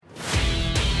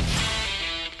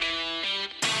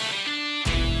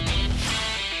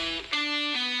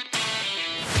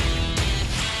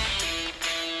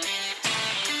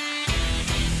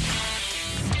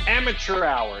Amateur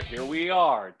Hour. Here we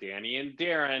are, Dani and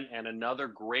Daron, and another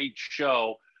great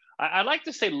show. I like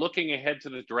to say looking ahead to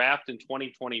the draft in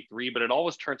 2023, but it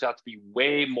always turns out to be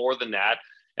way more than that.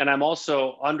 And I'm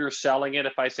also underselling it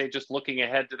if I say just looking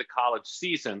ahead to the college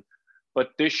season.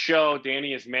 But this show,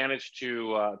 Dani has managed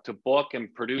to book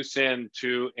and produce in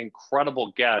two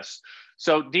incredible guests.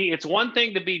 So, D, it's one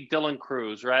thing to be Dylan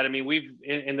Crews, right? I mean, we've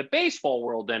in the baseball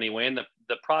world anyway, in the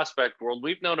prospect world,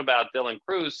 we've known about Dylan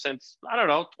Crews since, I don't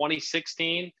know,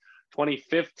 2016,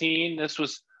 2015. This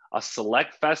was a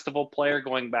select festival player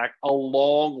going back a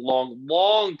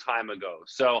long time ago.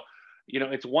 So,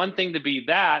 it's one thing to be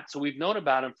that. So we've known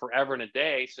about him forever and a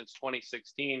day since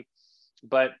 2016.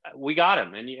 But we got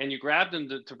him, and you grabbed him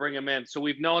to bring him in. So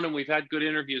we've known him. We've had good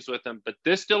interviews with him. But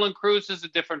this Dylan Crews is a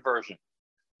different version.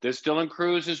 This Dylan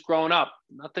Crews has grown up.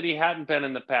 Not that he hadn't been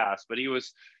in the past, but he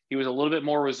was a little bit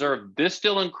more reserved. This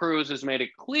Dylan Crews has made it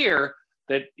clear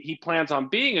that he plans on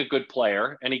being a good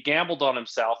player, and he gambled on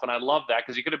himself. And I love that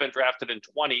because he could have been drafted in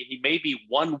 20. He may be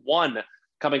 1-1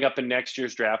 coming up in next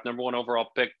year's draft, number 1 overall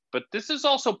pick. But this is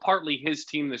also partly his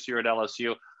team this year at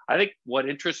LSU. I think what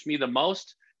interests me the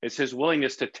most is his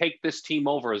willingness to take this team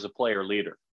over as a player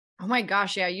leader. Oh my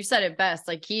gosh. Yeah. You said it best.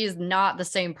 Like, he is not the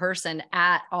same person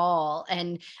at all.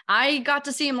 And I got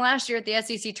to see him last year at the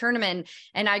SEC tournament,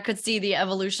 and I could see the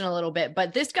evolution a little bit.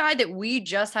 But this guy that we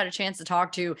just had a chance to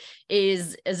talk to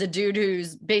is a dude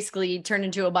who's basically turned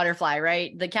into a butterfly,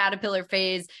 right? The caterpillar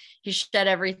phase, he shed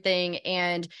everything,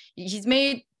 and he's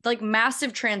made like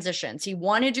massive transitions. He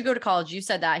wanted to go to college. You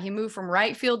said that. He moved from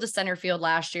right field to center field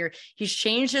last year. He's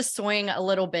changed his swing a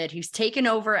little bit. He's taken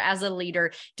over as a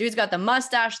leader. Dude's got the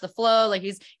mustache, the flow, like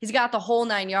he's got the whole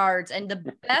 9 yards. And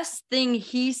the best thing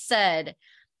he said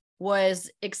was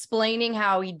explaining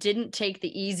how he didn't take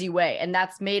the easy way. And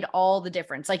that's made all the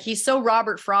difference. Like, he's so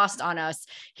Robert Frost on us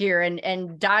here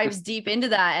and dives deep into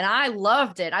that. And I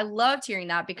loved it. I loved hearing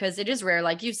that because it is rare,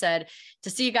 like you said, to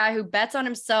see a guy who bets on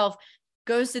himself,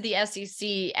 goes to the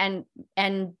SEC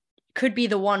and could be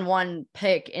the 1-1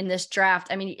 pick in this draft.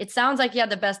 I mean, it sounds like he had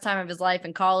the best time of his life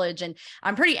in college, and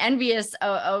I'm pretty envious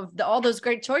of all those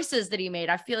great choices that he made.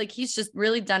 I feel like he's just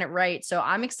really done it right. So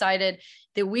I'm excited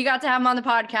that we got to have him on the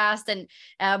podcast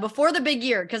and before the big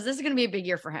year, because this is going to be a big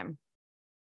year for him.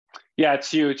 Yeah, it's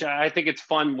huge. I think it's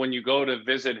fun when you go to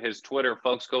visit his Twitter.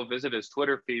 Folks, go visit his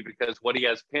Twitter feed, because what he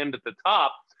has pinned at the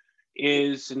top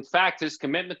is, in fact, his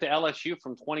commitment to LSU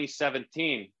from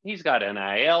 2017. He's got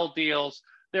NIL deals.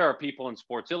 There are people in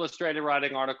Sports Illustrated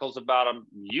writing articles about him.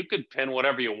 You could pin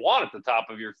whatever you want at the top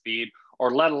of your feed,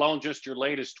 or let alone just your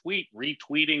latest tweet,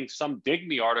 retweeting some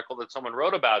Dig.me article that someone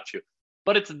wrote about you.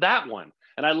 But it's that one.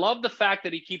 And I love the fact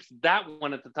that he keeps that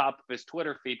one at the top of his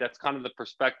Twitter feed. That's kind of the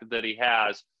perspective that he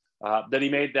has, that he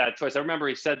made that choice. I remember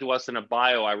he said to us in a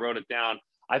bio, I wrote it down,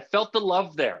 I felt the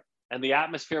love there, and the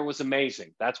atmosphere was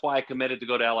amazing. That's why I committed to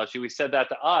go to LSU. He said that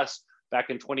to us back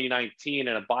in 2019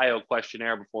 in a bio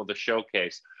questionnaire before the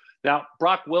showcase. Now,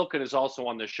 Brock Wilken is also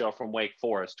on this show from Wake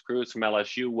Forest. Crews from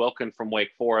LSU, Wilken from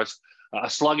Wake Forest, a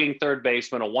slugging third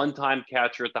baseman, a one-time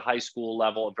catcher at the high school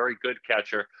level, a very good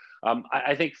catcher.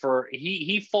 I think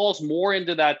he falls more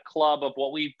into that club of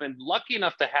what we've been lucky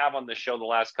enough to have on the show the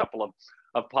last couple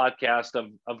of podcasts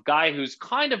of guy who's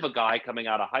kind of a guy coming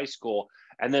out of high school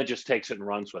and then just takes it and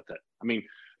runs with it. I mean,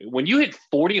 when you hit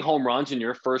 40 home runs in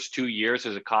your first 2 years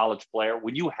as a college player,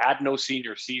 when you had no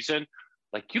senior season,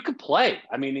 like, you can play.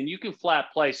 I mean, and you can flat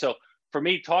play. So for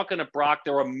me, talking to Brock,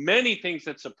 there were many things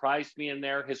that surprised me in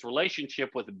there. His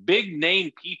relationship with big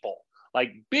name people,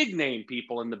 like big name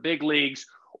people in the big leagues,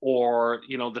 or,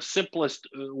 the simplest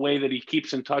way that he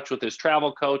keeps in touch with his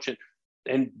travel coach,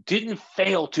 and didn't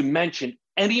fail to mention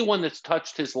anyone that's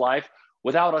touched his life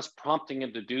without us prompting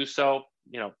him to do so.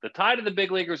 The tie to the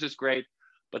big leaguers is great,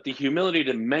 but the humility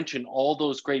to mention all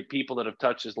those great people that have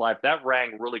touched his life, that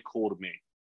rang really cool to me.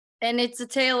 And it's a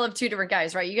tale of two different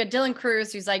guys, right? You got Dylan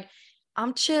Crews, who's like,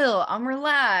 I'm chill, I'm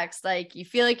relaxed. Like, you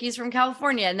feel like he's from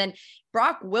California. And then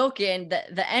Brock Wilken,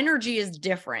 the energy is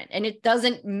different, and it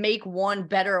doesn't make one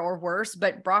better or worse,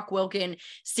 but Brock Wilken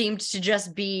seemed to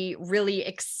just be really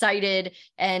excited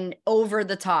and over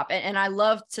the top. And I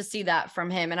love to see that from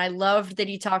him. And I loved that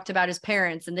he talked about his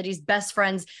parents and that he's best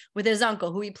friends with his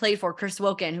uncle, who he played for, Chris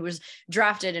Wilken, who was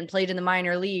drafted and played in the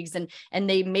minor leagues. And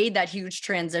they made that huge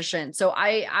transition. So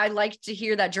I like to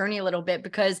hear that journey a little bit,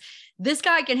 because this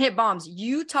guy can hit bombs.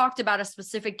 You talked about a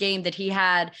specific game that he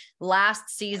had last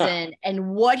season and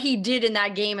what he did in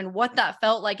that game and what that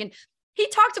felt like. And he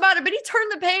talked about it, but he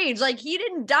turned the page. Like, he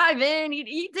didn't dive in.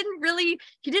 He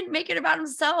didn't make it about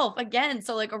himself again.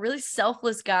 So like a really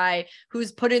selfless guy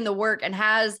who's put in the work and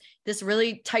has this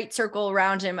really tight circle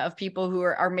around him of people who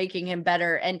are making him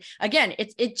better. And again,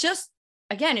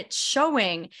 it's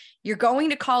showing you're going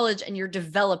to college and you're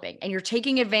developing and you're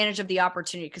taking advantage of the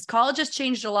opportunity, because college has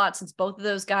changed a lot since both of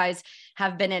those guys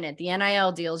have been in it. The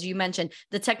NIL deals, you mentioned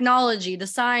the technology, the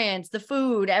science, the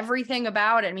food, everything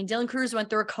about it. I mean, Dylan Cruz went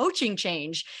through a coaching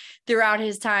change throughout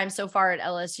his time so far at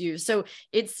LSU. So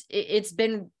it's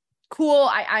been cool.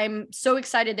 I'm so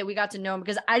excited that we got to know him,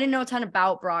 because I didn't know a ton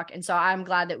about Brock. And so I'm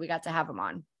glad that we got to have him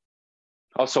on.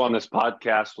 Also on this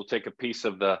podcast, we'll take a piece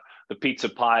of the pizza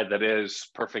pie that is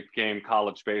Perfect Game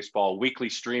College Baseball, weekly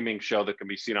streaming show that can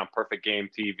be seen on Perfect Game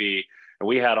TV. And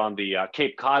we had on the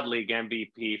Cape Cod League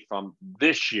MVP from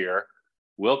this year.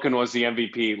 Wilken was the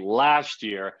MVP last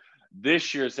year.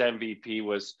 This year's MVP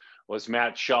was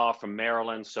Matt Shaw from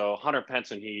Maryland. So Hunter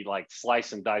Pence and he like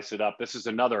slice and dice it up. This is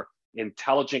another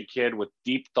intelligent kid with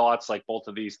deep thoughts like both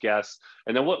of these guests.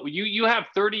 And then what you have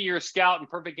 30-year scout and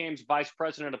Perfect Game's vice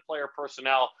president of player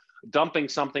personnel dumping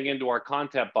something into our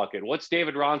content bucket. What's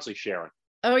David Rawnsley sharing?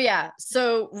 Oh yeah.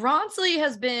 So Rawnsley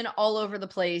has been all over the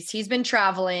place. He's been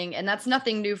traveling, and that's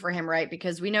nothing new for him, right?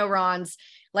 Because we know Rons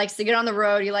likes to get on the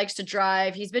road. He likes to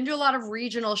drive. He's been to a lot of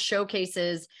regional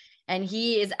showcases, and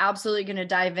he is absolutely going to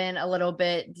dive in a little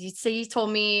bit. He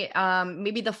told me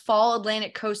maybe the fall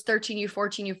Atlantic Coast, 13U,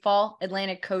 14U fall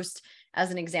Atlantic Coast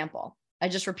as an example. I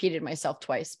just repeated myself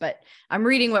twice, but I'm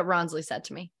reading what Rawnsley said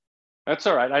to me. That's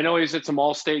all right. I know he's at some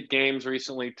all-state games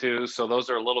recently too. So those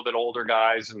are a little bit older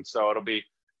guys. And so it'll be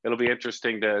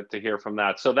interesting to hear from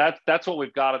that. So that's what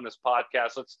we've got in this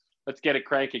podcast. Let's get it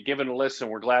cranky. Give it a listen.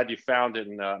 We're glad you found it,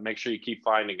 and make sure you keep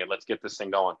finding it. Let's get this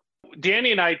thing going.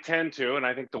 Dani and I tend to, and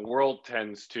I think the world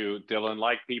tends to, Dylan,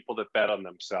 like people that bet on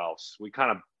themselves. We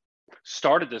kind of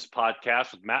started this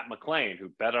podcast with Matt McClain, who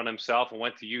bet on himself and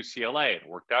went to UCLA. It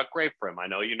worked out great for him. I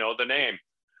know you know the name.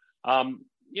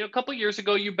 A couple of years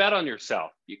ago, you bet on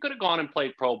yourself. You could have gone and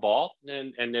played pro ball,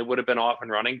 and it would have been off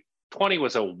and running. 20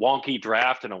 was a wonky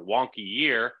draft and a wonky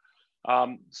year.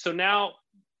 So now,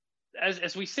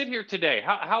 as we sit here today,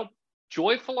 how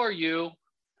joyful are you?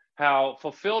 How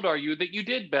fulfilled are you that you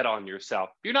did bet on yourself?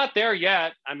 You're not there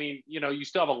yet. I mean, you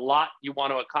still have a lot you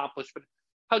want to accomplish, but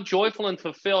how joyful and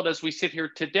fulfilled as we sit here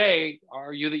today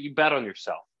are you that you bet on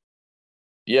yourself?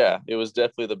 Yeah, it was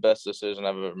definitely the best decision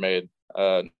I've ever made.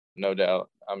 No doubt.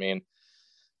 I mean,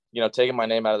 taking my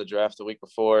name out of the draft the week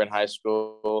before in high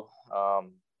school,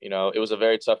 it was a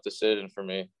very tough decision for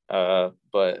me.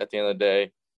 But at the end of the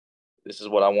day, this is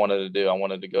what I wanted to do. I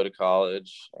wanted to go to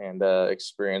college and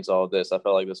experience all of this. I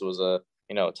felt like this was a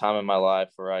time in my life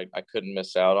where I couldn't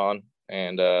miss out on.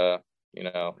 And,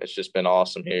 it's just been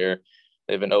awesome here.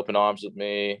 They've been open arms with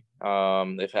me.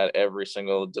 They've had every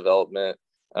single development,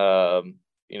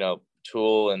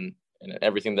 tool and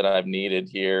everything that I've needed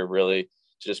here really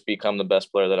to just become the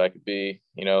best player that I could be,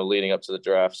 leading up to the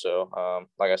draft. So,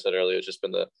 like I said earlier, it's just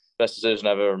been the best decision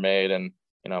I've ever made. And,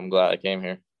 I'm glad I came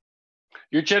here.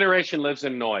 Your generation lives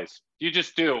in noise. You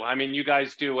just do. I mean, you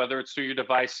guys do, whether it's through your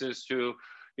devices, to,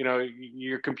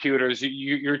 your computers,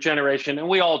 your generation, and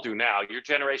we all do now. Your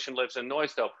generation lives in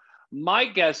noise, though. My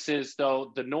guess is,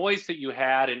 though, the noise that you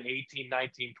had in 18,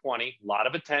 19, 20, a lot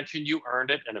of attention, you earned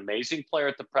it, an amazing player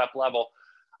at the prep level.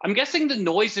 I'm guessing the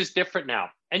noise is different now,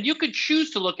 and you could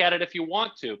choose to look at it if you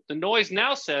want to. The noise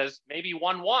now says maybe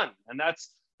 1-1, and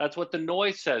that's what the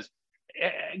noise says.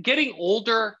 Getting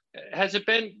older, has it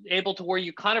been able to where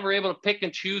you kind of are able to pick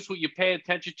and choose what you pay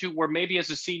attention to, where maybe as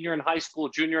a senior in high school,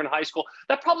 junior in high school,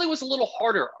 that probably was a little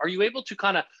harder. Are you able to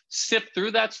kind of sift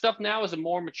through that stuff now as a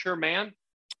more mature man?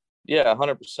 Yeah,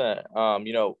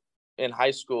 100%. In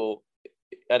high school,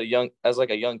 as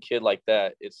a young kid like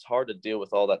that, it's hard to deal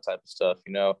with all that type of stuff.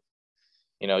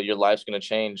 Your life's going to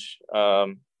change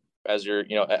as you're,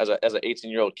 as an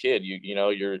 18-year-old kid.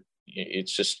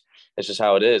 It's just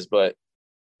how it is. But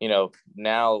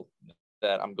now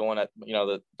that I'm going at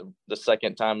the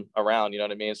second time around, you know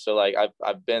what I mean. So like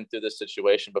I've been through this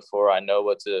situation before. I know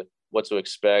what to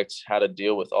expect, how to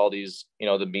deal with all these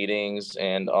the meetings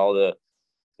and all the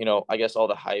I guess all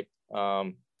the hype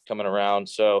coming around.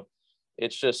 So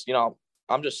it's just,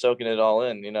 I'm just soaking it all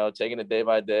in, taking it day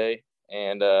by day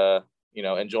and,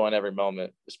 enjoying every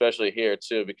moment, especially here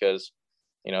too, because,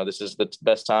 this is the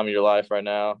best time of your life right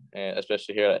now, and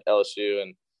especially here at LSU.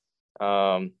 And,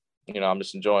 I'm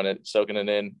just enjoying it, soaking it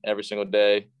in every single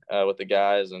day with the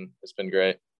guys, and it's been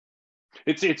great.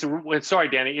 It's sorry,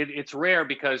 Dani, it's rare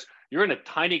because you're in a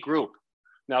tiny group.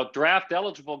 Now, draft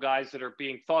eligible guys that are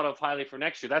being thought of highly for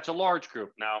next year, that's a large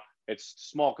group. Now, It's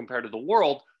small compared to the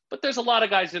world, but there's a lot of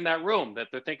guys in that room that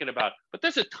they're thinking about. But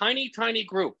there's a tiny, tiny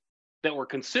group that were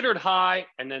considered high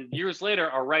and then years later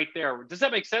are right there. Does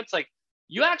that make sense? Like,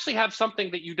 you actually have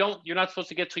something that you're not supposed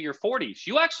to get till your 40s.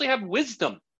 You actually have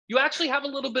wisdom. You actually have a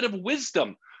little bit of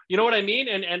wisdom. You know what I mean?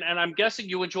 And I'm guessing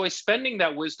you enjoy spending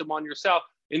that wisdom on yourself.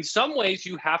 In some ways,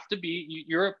 you have to be,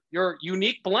 you're a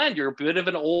unique blend. You're a bit of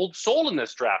an old soul in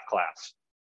this draft class.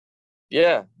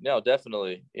 Yeah, no,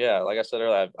 definitely. Yeah, like I said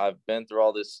earlier, I've been through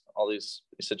all these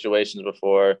situations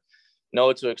before, know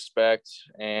what to expect,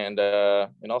 and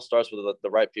it all starts with the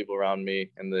right people around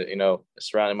me, and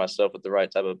surrounding myself with the right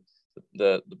type of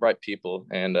the right people,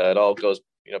 and it all goes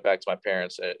back to my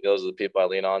parents. Those are the people I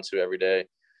lean on to every day.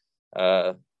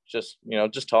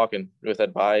 Just talking with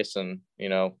advice, and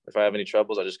if I have any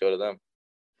troubles, I just go to them.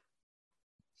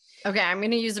 Okay, I'm going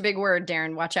to use a big word,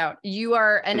 Daron. Watch out. You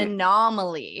are an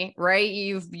anomaly, right?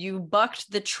 You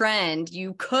bucked the trend.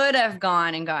 You could have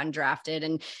gone and gotten drafted,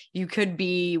 and you could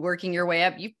be working your way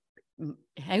up.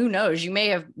 Who knows? You may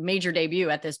have made your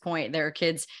debut at this point. There are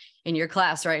kids in your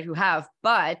class, right, who have.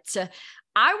 But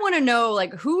I want to know,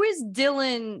 like, who is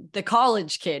Dylan, the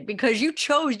college kid? Because you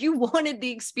wanted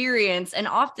the experience, and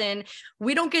often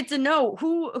we don't get to know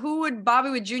who would Bobby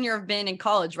Wood Jr. have been in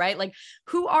college, right? Like,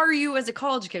 who are you as a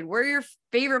college kid? Where are your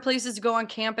favorite places to go on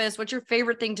campus? What's your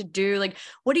favorite thing to do? Like,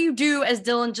 what do you do as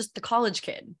Dylan, just the college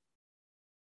kid?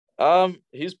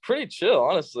 He's pretty chill,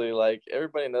 honestly. Like,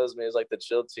 everybody knows me as like the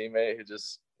chill teammate who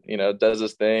just, does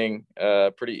his thing,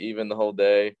 pretty even the whole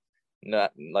day.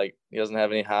 Not like he doesn't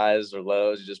have any highs or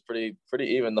lows. He's just pretty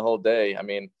even the whole day. I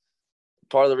mean,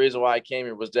 part of the reason why I came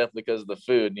here was definitely because of the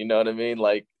food. You know what I mean?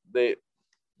 Like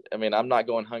I'm not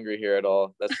going hungry here at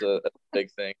all. That's a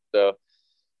big thing. So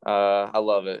I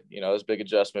love it. It's a big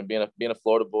adjustment being a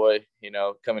Florida boy,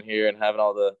 coming here and having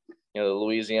all the, the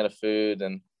Louisiana food,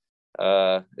 and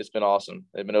it's been awesome.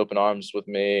 They've been open arms with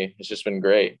me. It's just been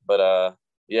great. But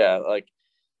yeah, like,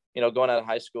 going out of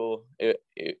high school, I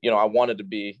wanted to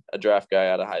be a draft guy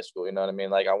out of high school. You know what I mean?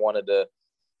 Like, I wanted to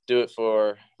do it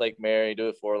for Lake Mary, do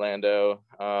it for Orlando.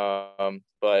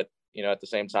 But, at the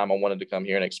same time, I wanted to come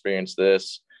here and experience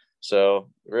this. So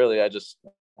really, I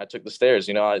took the stairs.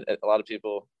 A lot of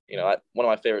people, one of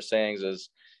my favorite sayings is,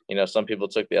 some people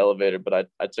took the elevator, but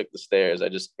I took the stairs. I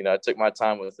just, I took my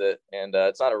time with it, and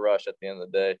it's not a rush at the end of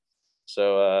the day.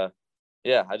 So,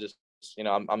 yeah,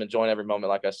 I'm enjoying every moment,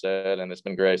 like I said, and it's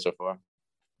been great so far.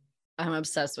 I'm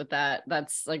obsessed with that.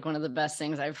 That's like one of the best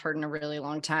things I've heard in a really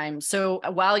long time. So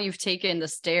while you've taken the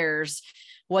stairs,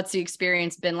 what's the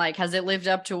experience been like? Has it lived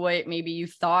up to what maybe you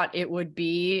thought it would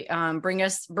be? Bring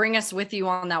us with you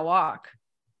on that walk.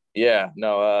 Yeah,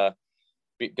 no,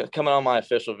 coming on my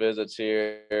official visits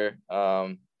here,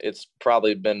 it's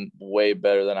probably been way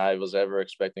better than I was ever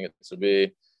expecting it to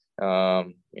be.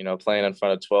 Playing in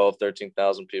front of 12,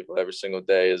 13,000 people every single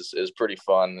day is pretty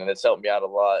fun. And it's helped me out a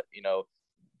lot,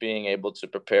 being able to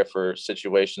prepare for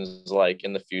situations like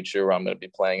in the future where I'm going to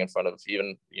be playing in front of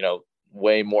even,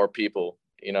 way more people,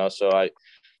 so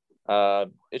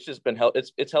it's just been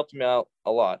it's helped me out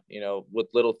a lot, with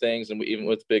little things and even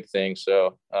with big things.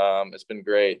 So it's been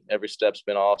great. Every step's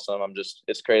been awesome.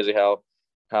 It's crazy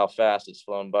how fast it's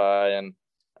flown by. And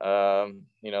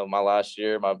my last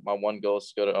year, my one goal is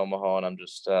to go to Omaha, and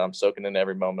I'm soaking in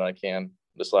every moment I can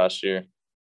this last year.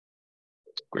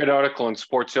 Great article in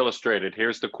Sports Illustrated.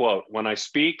 Here's the quote: "When I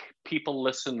speak, people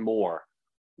listen more."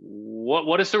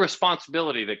 What is the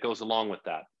responsibility that goes along with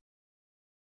that?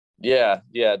 Yeah,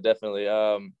 definitely.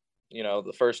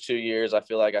 The first 2 years, I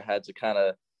feel like I had to kind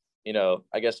of,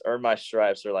 I guess earn my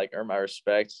stripes, or like earn my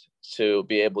respect to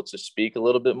be able to speak a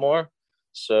little bit more.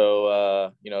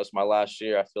 So, it's my last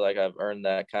year. I feel like I've earned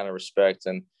that kind of respect.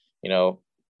 And,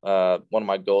 one of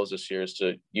my goals this year is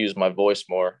to use my voice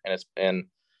more. And it's been,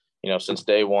 since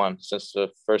day one, since the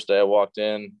first day I walked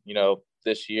in,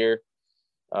 this year,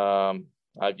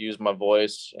 I've used my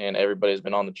voice, and everybody's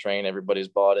been on the train. Everybody's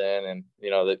bought in. And,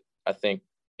 that I think,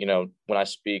 when I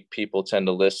speak, people tend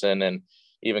to listen. And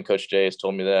even Coach Jay has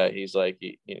told me that. He's like,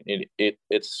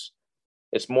 it's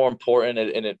more important,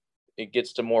 and it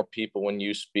gets to more people when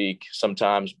you speak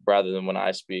sometimes rather than when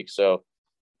I speak. So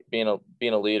being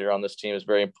a leader on this team is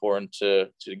very important to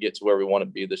get to where we want to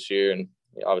be this year. And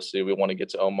obviously we want to get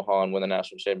to Omaha and win the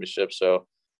national championship. So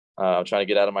I'm trying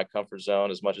to get out of my comfort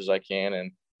zone as much as I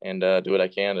can, and do what I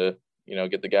can to,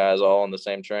 get the guys all on the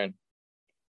same train.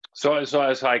 So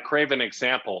as I crave an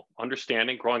example,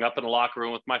 understanding growing up in a locker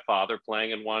room with my father,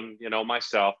 playing in one,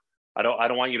 myself, I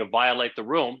don't want you to violate the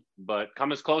room, but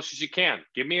come as close as you can.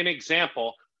 Give me an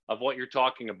example of what you're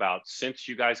talking about since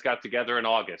you guys got together in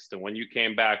August and when you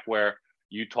came back, where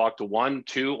you talked to one,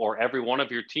 two, or every one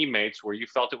of your teammates where you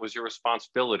felt it was your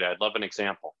responsibility? I'd love an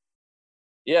example.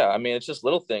 Yeah, I mean, it's just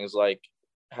little things like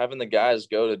having the guys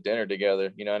go to dinner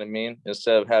together, you know what I mean?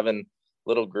 Instead of having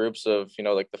little groups of, you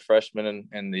know, like the freshmen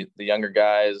and the younger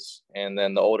guys and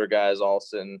then the older guys all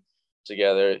sitting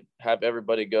together, have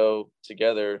everybody go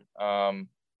together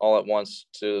all at once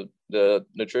to the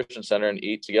nutrition center and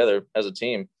eat together as a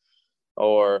team.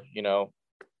 Or, you know,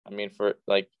 I mean, for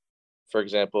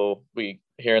example, we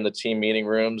here in the team meeting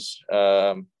rooms,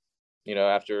 you know,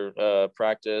 after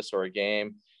practice or a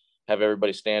game, have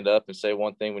everybody stand up and say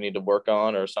one thing we need to work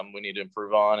on or something we need to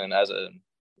improve on. And as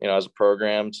a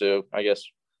program to, I guess,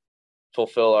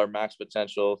 fulfill our max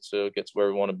potential to get to where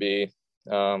we want to be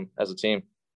as a team.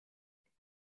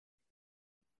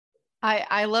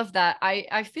 I love that.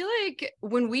 I feel like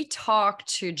when we talk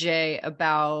to Jay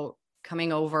about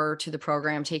coming over to the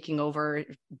program, taking over,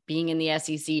 being in the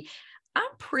SEC,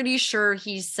 I'm pretty sure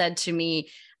he said to me,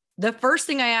 the first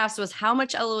thing I asked was, how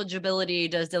much eligibility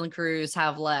does Dylan Cruz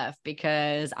have left?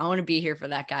 Because I want to be here for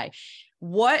that guy.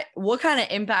 What kind of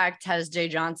impact has Jay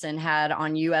Johnson had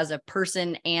on you as a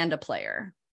person and a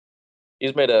player?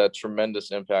 He's made a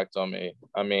tremendous impact on me.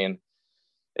 I mean,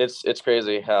 it's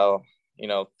crazy how, you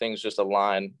know, things just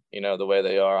align, you know, the way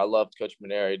they are. I loved Coach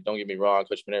Maneri. Don't get me wrong.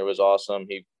 Coach Maneri was awesome.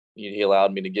 He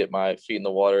allowed me to get my feet in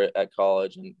the water at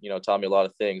college and, you know, taught me a lot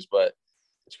of things, but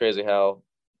it's crazy how,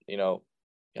 you know,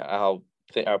 how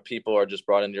people are just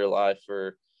brought into your life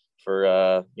for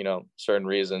you know, certain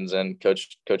reasons. And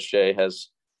Coach Jay has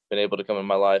been able to come in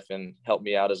my life and help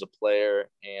me out as a player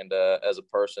and as a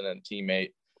person and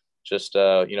teammate. Just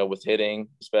you know, with hitting,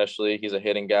 especially, he's a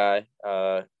hitting guy.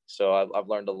 So I've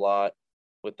learned a lot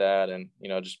with that, and you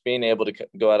know, just being able to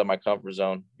go out of my comfort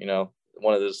zone. You know,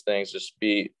 one of those things, just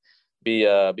be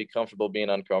comfortable being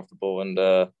uncomfortable, and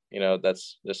you know,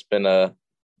 that's just been a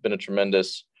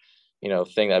tremendous, you know,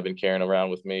 thing that I've been carrying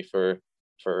around with me for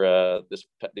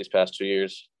these past 2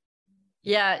 years.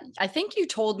 Yeah, I think you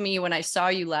told me when I saw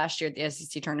you last year at the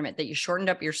SEC tournament that you shortened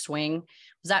up your swing.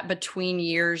 Was that between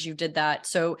years you did that?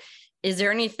 So is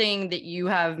there anything that you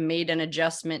have made an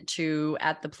adjustment to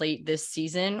at the plate this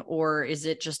season, or is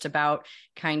it just about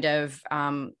kind of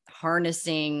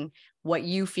harnessing what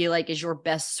you feel like is your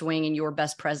best swing and your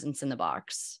best presence in the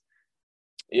box?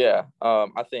 Yeah,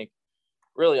 I think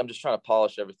really I'm just trying to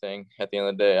polish everything at the end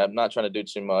of the day. I'm not trying to do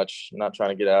too much. I'm not trying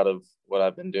to get out of what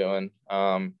I've been doing.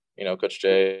 You know, Coach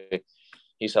Jay,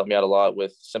 he's helped me out a lot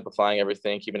with simplifying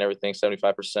everything, keeping everything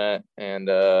 75%, and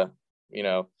you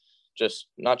know, just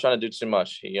not trying to do too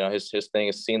much. You know, his thing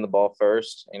is seeing the ball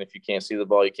first, and if you can't see the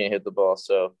ball, you can't hit the ball.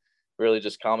 So really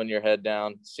just calming your head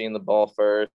down, seeing the ball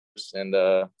first, and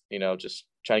you know, just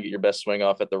trying to get your best swing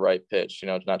off at the right pitch. You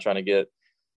know, not trying to get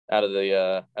out of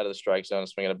the strike zone and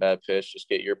swing at a bad pitch. Just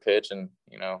get your pitch and,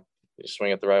 you know, just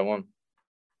swing at the right one.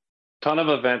 Ton of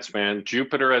events, man.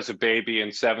 Jupiter as a baby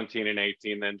in 17 and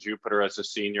 18, then Jupiter as a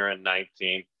senior in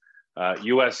 19.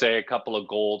 USA, a couple of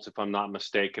golds, if I'm not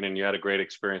mistaken, and you had a great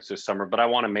experience this summer. But I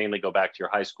want to mainly go back to your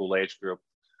high school age group.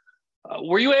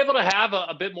 Were you able to have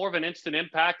a bit more of an instant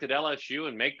impact at LSU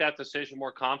and make that decision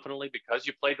more confidently because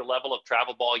you played the level of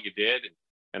travel ball you did?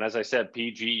 And as I said,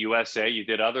 PG, USA, you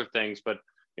did other things, but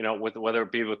you know, with whether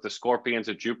it be with the Scorpions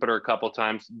at Jupiter a couple of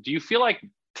times, do you feel like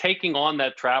taking on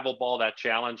that travel ball, that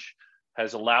challenge,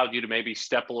 has allowed you to maybe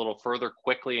step a little further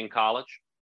quickly in college?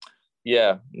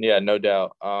 Yeah, no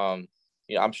doubt.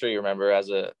 Yeah, I'm sure you remember as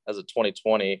a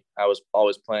 2020, I was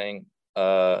always playing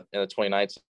in the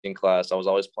 2019 class. I was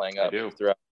always playing up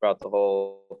throughout the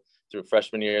whole, through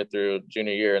freshman year through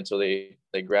junior year until they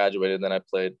graduated. Then I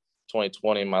played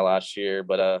 2020 my last year.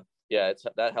 But yeah,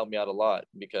 that helped me out a lot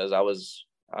because I was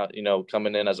you know,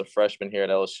 coming in as a freshman here at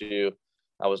LSU,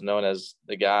 I was known as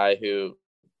the guy who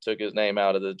took his name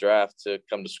out of the draft to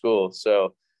come to school.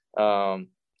 So,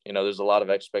 you know, there's a lot of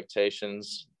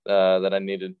expectations that I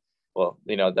needed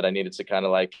to kind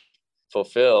of like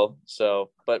fulfill.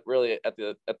 So, but really at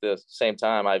the same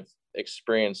time, I've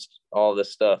experienced all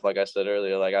this stuff. Like I said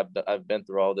earlier, like I've been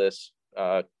through all this,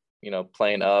 you know,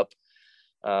 playing up,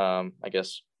 I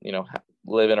guess, you know,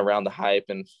 living around the hype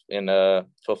and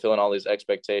fulfilling all these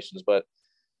expectations. But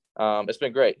it's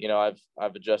been great. You know,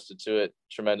 I've adjusted to it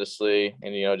tremendously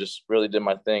and, you know, just really did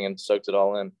my thing and soaked it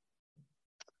all in.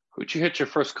 Who'd you hit your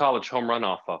first college home run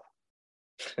off of?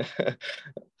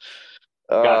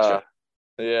 Gotcha.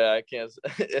 Yeah, I can't.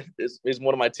 He's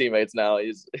one of my teammates now.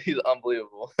 He's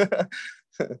unbelievable.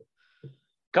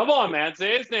 Come on, man.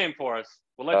 Say his name for us.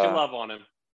 We'll let you love on him.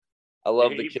 I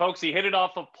love the kid. Folks, he hit it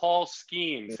off of Paul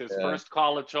Skeens. His first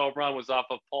college home run was off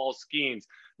of Paul Skeens.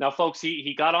 Now, folks,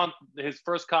 he got on his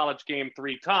first college game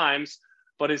 3 times,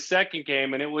 but his second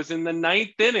game, and it was in the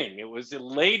 9th inning. It was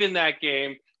late in that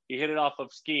game. He hit it off of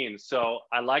Skeens. So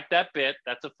I like that bit.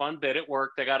 That's a fun bit. It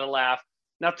worked. I got to laugh.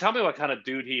 Now tell me what kind of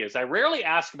dude he is. I rarely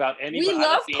ask about anybody. We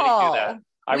love Paul.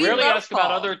 I rarely ask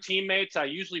about other teammates. I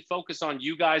usually focus on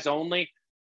you guys only.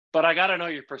 But I got to know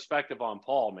your perspective on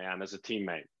Paul, man, as a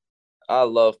teammate. I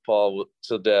love Paul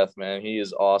to death, man. He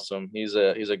is awesome. He's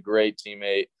a great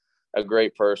teammate, a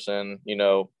great person. You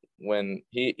know, when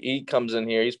he comes in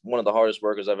here, he's one of the hardest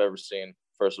workers I've ever seen.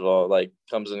 First of all, like,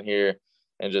 comes in here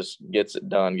and just gets it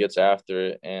done, gets after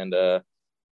it. And,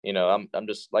 you know, I'm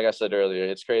just, like I said earlier,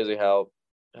 it's crazy how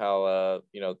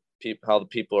you know, how the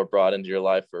people are brought into your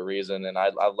life for a reason. And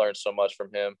I've learned so much from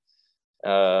him,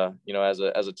 you know, as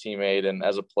a teammate and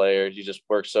as a player. He just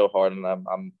works so hard, and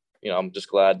I'm just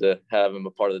glad to have him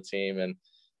a part of the team. And,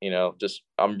 you know, just,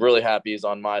 I'm really happy he's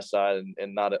on my side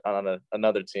and not on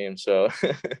another team. So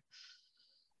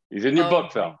he's in your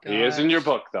book, though. He is in your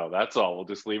book, though. That's all. We'll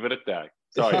just leave it at that.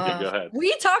 Sorry, go ahead.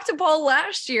 We talked to Paul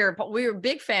last year, but we were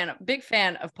big fan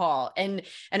of Paul, and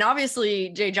obviously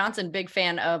Jay Johnson, big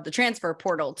fan of the transfer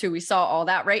portal too. We saw all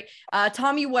that, right?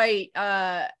 Tommy White,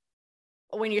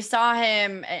 when you saw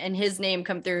him and his name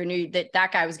come through, knew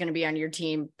that guy was going to be on your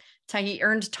team. He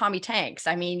earned Tommy Tanks.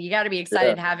 I mean, you got to be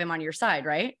excited to have him on your side,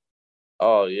 right?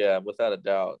 Oh yeah, without a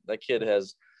doubt. That kid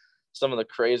has some of the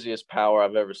craziest power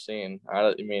I've ever seen.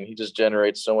 I mean, he just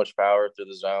generates so much power through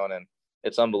the zone, and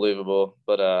it's unbelievable.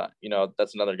 But, you know,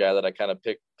 that's another guy that I kind of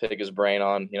pick his brain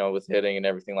on, you know, with hitting and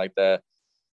everything like that.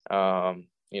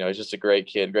 You know, he's just a great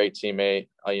kid, great teammate,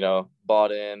 you know,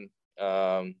 bought in,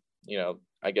 you know,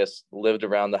 I guess lived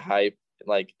around the hype,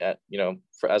 like you know,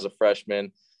 as a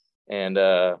freshman, and,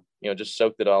 you know, just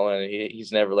soaked it all in.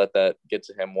 He's never let that get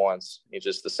to him once. He's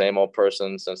just the same old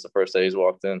person since the first day he's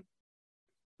walked in.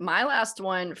 My last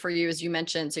one for you, as you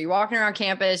mentioned, so you're walking around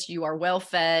campus, you are well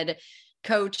fed.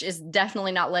 Coach is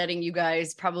definitely not letting you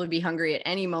guys probably be hungry at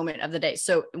any moment of the day.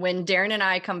 So when Daron and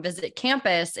I come visit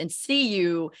campus and see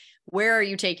you, where are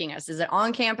you taking us? Is it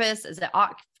on campus? Is it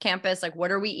off campus? Like,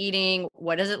 what are we eating?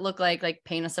 What does it look like? Like,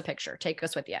 paint us a picture. Take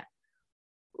us with you.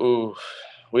 Ooh,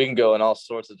 we can go in all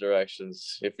sorts of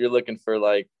directions. If you're looking for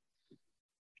like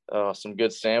some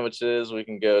good sandwiches, we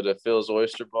can go to Phil's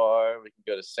Oyster Bar. We can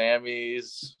go to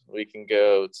Sammy's. We can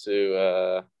go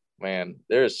to, man,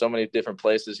 there's so many different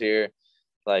places here.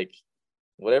 Like,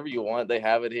 whatever you want, they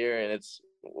have it here, and it's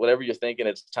whatever you're thinking,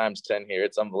 it's times 10 here.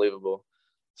 It's unbelievable.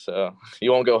 So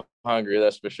you won't go hungry,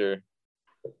 that's for sure.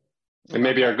 And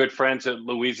maybe our good friends at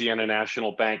Louisiana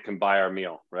National Bank can buy our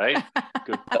meal, right?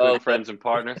 Good friends and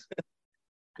partners.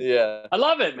 Yeah. I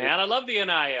love it, man. I love the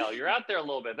NIL. You're out there a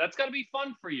little bit. That's got to be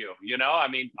fun for you. You know, I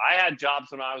mean, I had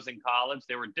jobs when I was in college.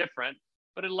 They were different,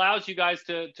 but it allows you guys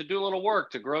to do a little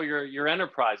work, to grow your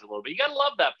enterprise a little bit. You got to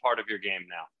love that part of your game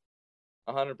now.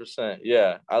 100%.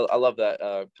 Yeah. I love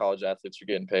that college athletes are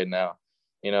getting paid now.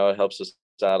 You know, it helps us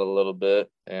out a little bit,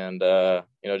 and,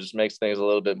 you know, just makes things a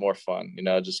little bit more fun, you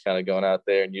know, just kind of going out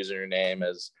there and using your name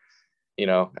as, you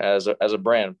know, as a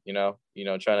brand, you know,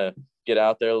 trying to get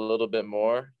out there a little bit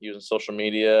more, using social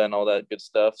media and all that good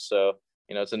stuff. So,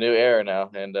 you know, it's a new era now,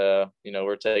 and, you know,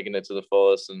 we're taking it to the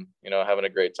fullest and, you know, having a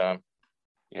great time.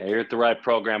 Yeah, you're at the right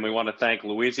program. We want to thank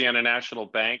Louisiana National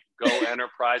Bank, Go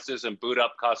Enterprises, and Boot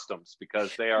Up Customs,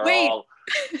 because they are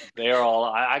all,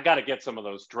 I got to get some of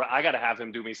those. I got to have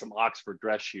him do me some Oxford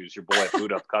dress shoes. Your boy at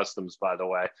Boot Up Customs, by the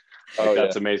way.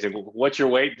 That's amazing. What's your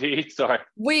weight, Pete? Sorry.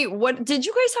 Wait, what? Did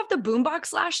you guys have the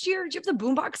boombox last year? Did you have the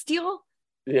boombox deal?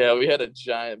 Yeah, we had a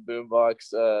giant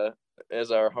boombox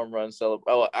as our home run celebration.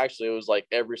 Oh, actually, it was like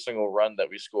every single run that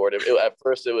we scored. At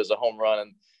first, it was a home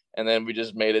run, and then we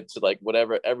just made it to like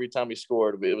whatever. Every time we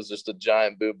scored, it was just a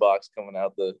giant boombox coming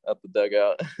out the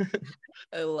dugout.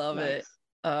 I love it.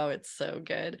 Oh, it's so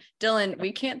good. Dylan,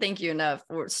 we can't thank you enough.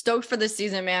 We're stoked for this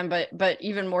season, man, but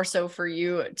even more so for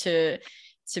you to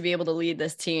be able to lead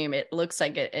this team. It looks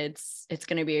like it's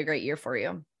going to be a great year for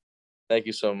you. Thank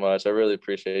you so much. I really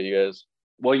appreciate you guys.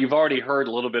 Well, you've already heard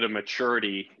a little bit of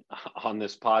maturity on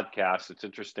this podcast. It's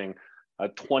interesting.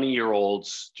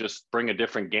 20-year-olds just bring a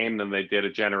different game than they did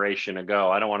a generation ago.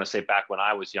 I don't want to say back when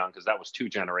I was young, because that was 2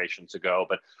 generations ago,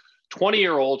 but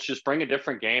 20-year-olds just bring a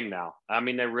different game now. I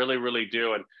mean, they really, really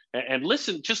do. And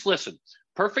listen, just listen.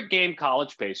 Perfect Game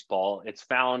College Baseball. It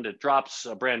drops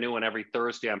a brand new one every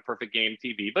Thursday on Perfect Game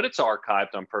TV, but it's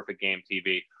archived on Perfect Game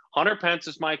TV. Hunter Pence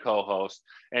is my co-host,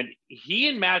 and he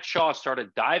and Matt Shaw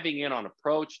started diving in on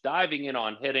approach, diving in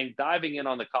on hitting, diving in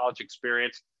on the college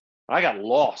experience. I got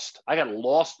lost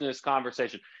in this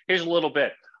conversation. Here's a little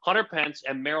bit. Hunter Pence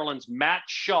and Maryland's Matt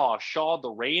Shaw. Shaw, the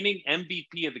reigning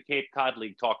MVP of the Cape Cod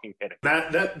League, talking hitting.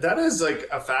 Matt, that is like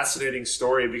a fascinating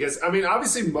story because, I mean,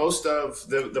 obviously most of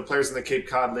the players in the Cape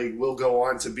Cod League will go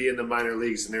on to be in the minor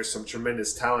leagues, and there's some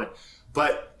tremendous talent.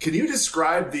 But can you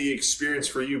describe the experience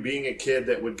for you being a kid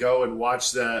that would go and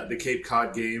watch the Cape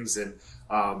Cod games? And,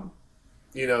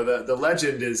 the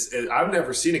legend is I've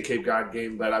never seen a Cape Cod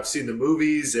game, but I've seen the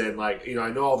movies and, like, I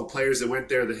know all the players that went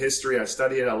there, the history. I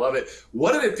study it. I love it.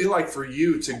 What did it feel like for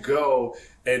you to go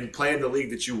and play in the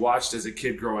league that you watched as a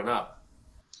kid growing up?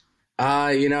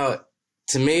 To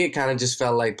me, it kind of just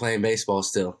felt like playing baseball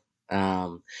still.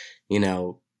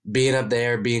 Being up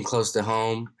there, being close to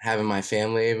home, having my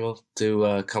family able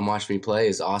to come watch me play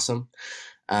is awesome.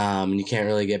 You can't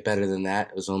really get better than that.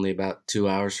 It was only about 2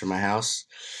 hours from my house.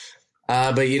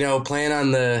 But playing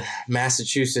on the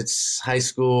Massachusetts high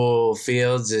school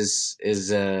fields is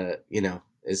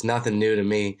nothing new to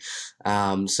me.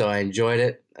 So I enjoyed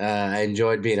it. I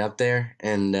enjoyed being up there,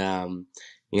 and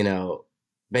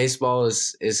baseball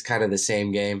is kind of the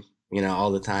same game,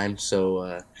 all the time.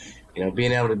 So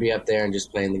being able to be up there and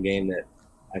just playing the game that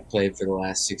I've played for the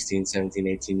last 16, 17,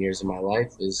 18 years of my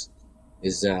life is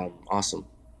awesome.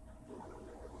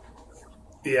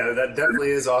 Yeah, that definitely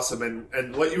is awesome.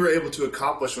 And what you were able to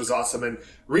accomplish was awesome. And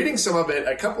reading some of it,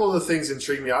 a couple of the things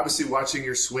intrigued me. Obviously, watching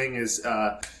your swing is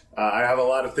I have a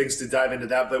lot of things to dive into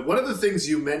that. But one of the things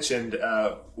you mentioned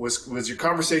was your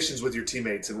conversations with your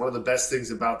teammates. And one of the best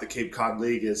things about the Cape Cod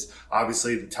League is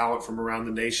obviously the talent from around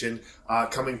the nation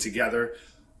coming together.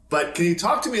 But can you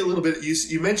talk to me a little bit?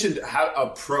 You mentioned how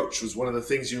approach was one of the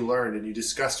things you learned and you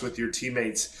discussed with your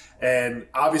teammates. And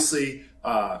obviously,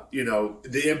 the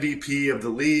MVP of the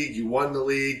league, you won the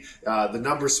league. The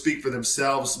numbers speak for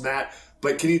themselves, Matt.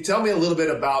 But can you tell me a little bit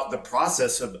about the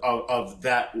process of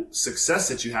that success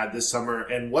that you had this summer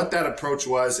and what that approach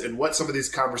was and what some of these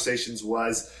conversations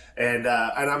was? And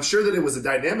I'm sure that it was a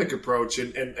dynamic approach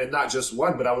and not just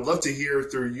one, but I would love to hear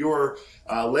through your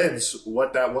lens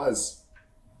what that was.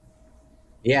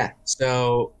 Yeah,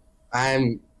 so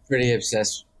I'm pretty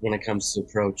obsessed when it comes to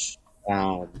approach.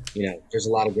 There's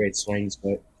a lot of great swings,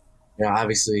 but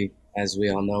obviously, as we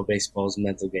all know, baseball is a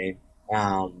mental game.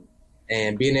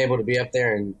 And being able to be up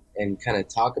there and kind of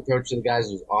talk approach to the guys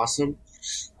was awesome.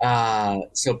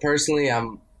 So personally,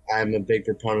 I'm a big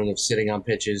proponent of sitting on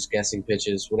pitches, guessing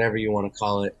pitches, whatever you want to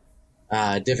call it.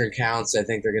 Different counts. I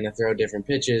think they're going to throw different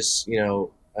pitches.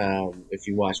 If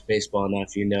you watch baseball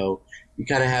enough, you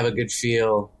kind of have a good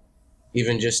feel,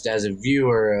 even just as a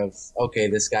viewer of, okay,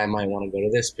 this guy might want to go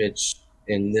to this pitch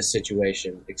in this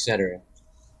situation, etc.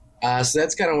 So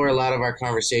that's kind of where a lot of our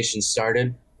conversation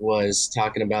started, was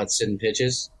talking about sitting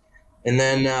pitches. And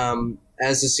then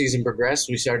as the season progressed,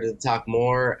 we started to talk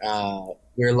more.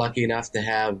 We were lucky enough to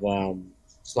have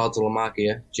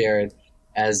Saltalamacchia, Jared,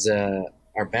 as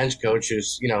our bench coach,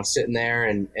 who's, sitting there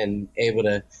and able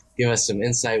to give us some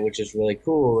insight, which is really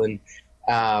cool. And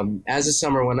as the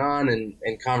summer went on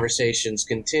and conversations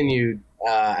continued,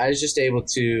 I was just able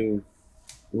to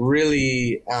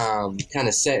really kind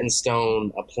of set in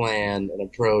stone a plan, an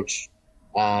approach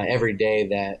every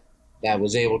day that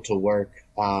was able to work.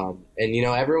 And,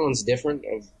 everyone's different.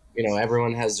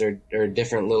 Everyone has their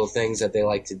different little things that they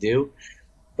like to do.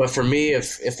 But for me,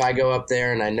 if I go up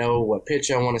there and I know what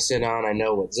pitch I want to sit on, I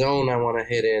know what zone I want to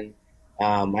hit in,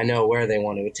 I know where they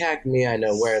want to attack me, I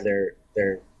know where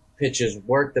their pitches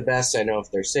work the best, I know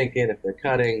if they're sinking, if they're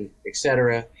cutting,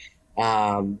 etc.,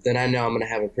 then I know I'm going to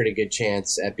have a pretty good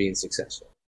chance at being successful.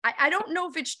 I don't know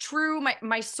if it's true.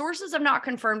 My sources have not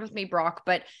confirmed with me, Brock,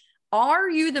 but are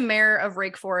you the mayor of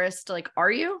Rake Forest? Like,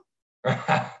 are you?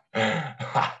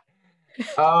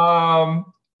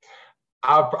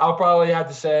 I'll probably have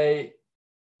to say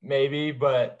maybe,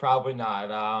 but probably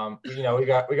not. We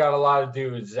got a lot of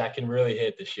dudes that can really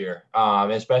hit this year,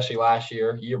 especially last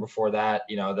year before that.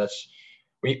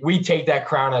 We take that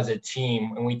crown as a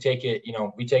team, and we take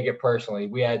it personally.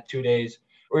 We had 2 days.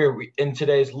 In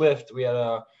today's lift, we had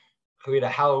a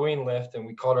Halloween lift, and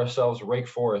we called ourselves Rake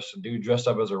Forest. A dude dressed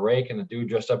up as a rake and a dude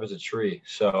dressed up as a tree.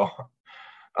 So,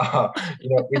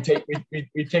 we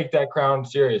take that crown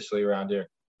seriously around here.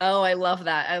 Oh, I love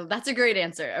that. That's a great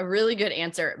answer. A really good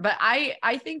answer. But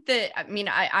I think that,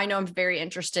 I know I'm very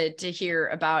interested to hear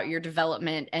about your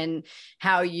development and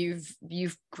how you've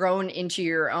grown into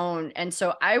your own. And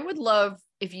so I would love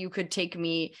if you could take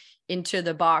me into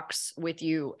the box with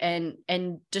you and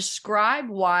describe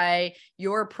why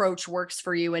your approach works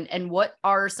for you and what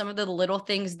are some of the little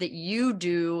things that you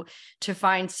do to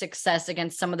find success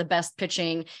against some of the best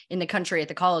pitching in the country at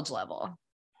the college level.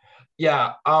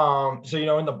 Yeah.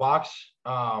 So, in the box,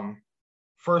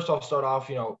 first I'll start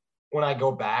off, when I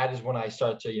go bad is when I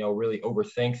start to, really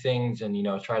overthink things and,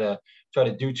 try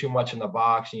to do too much in the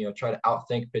box, and, try to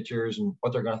outthink pitchers and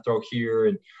what they're going to throw here.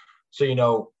 And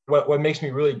so, what makes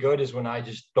me really good is when I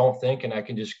just don't think and I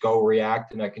can just go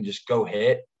react and I can just go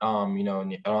hit, and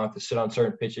I don't have to sit on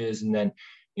certain pitches. And then,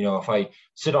 if I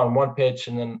sit on one pitch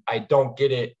and then I don't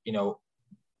get it,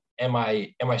 am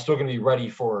I still going to be ready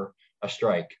for a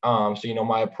strike? So,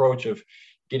 my approach of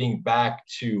getting back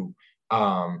to,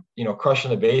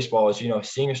 crushing the baseball is,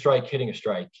 seeing a strike, hitting a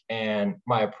strike. And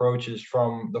my approach is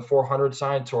from the 400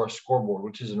 sign to our scoreboard,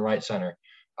 which is in right center,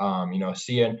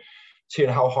 seeing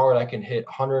how hard I can hit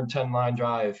 110 line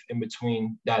drive in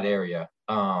between that area.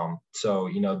 So,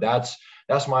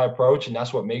 that's my approach, and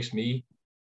that's what makes me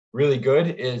really good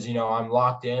is, I'm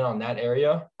locked in on that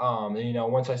area.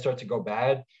 And, once I start to go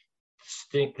bad,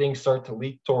 things start to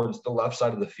leak towards the left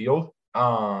side of the field.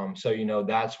 So,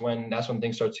 that's when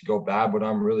things start to go bad, but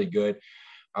I'm really good.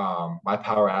 My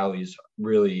power alley is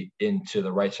really into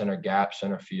the right center gap,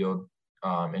 center field,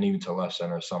 and even to left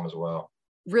center some as well.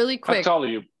 Really quick. That's all of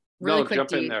you. Really no, quick.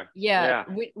 jump in there. Yeah.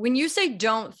 When you say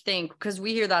don't think, because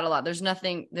we hear that a lot, there's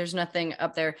nothing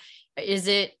up there. Is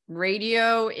it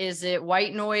radio? Is it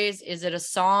white noise? Is it a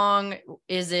song?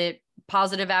 Is it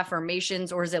positive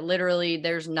affirmations? Or is it literally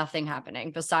there's nothing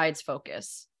happening besides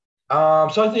focus? So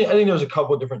I think there's a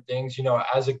couple of different things.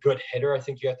 As a good hitter, I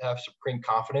think you have to have supreme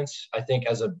confidence. I think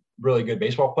as a really good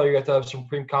baseball player, you have to have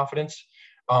supreme confidence.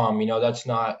 That's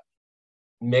not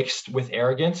mixed with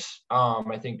arrogance.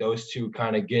 I think those two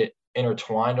kind of get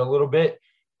intertwined a little bit.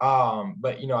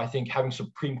 But I think having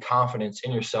supreme confidence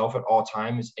in yourself at all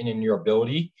times and in your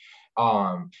ability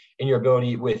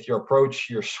with your approach,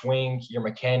 your swing, your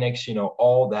mechanics,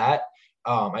 all that,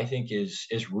 I think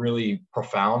is really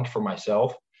profound for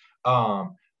myself.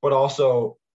 But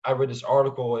also I read this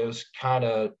article, it was kind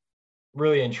of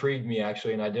really intrigued me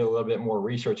actually, and I did a little bit more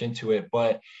research into it,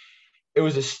 but it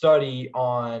was a study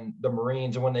on the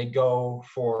Marines and when they go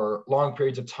for long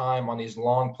periods of time on these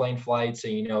long plane flights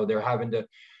and, they're having to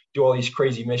do all these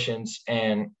crazy missions,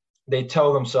 and they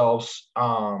tell themselves,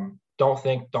 don't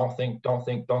think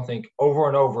over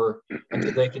and over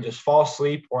until they can just fall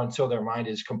asleep or until their mind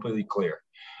is completely clear.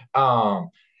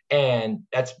 And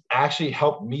that's actually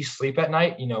helped me sleep at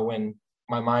night, when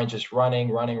my mind's just running.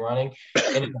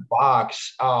 And in the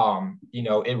box,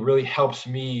 it really helps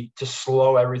me to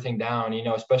slow everything down,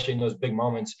 especially in those big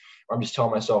moments where I'm just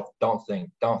telling myself, don't think.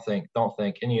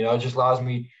 And, it just allows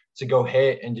me to go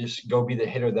hit and just go be the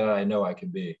hitter that I know I can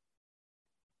be.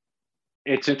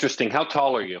 It's interesting. How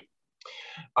tall are you?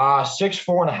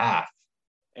 6'4.5".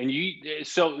 And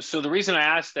so the reason I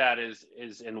asked that is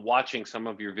in watching some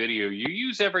of your video, you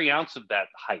use every ounce of that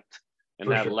height and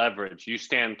For that sure. leverage. You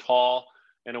stand tall.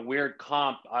 In a weird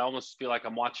comp, I almost feel like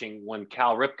I'm watching when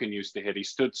Cal Ripken used to hit. He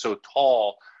stood so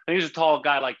tall. And he's a tall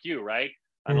guy like you, right?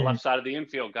 On the left side of the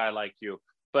infield, guy like you.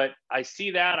 But I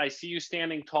see that. I see you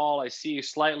standing tall. I see you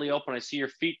slightly open. I see your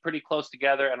feet pretty close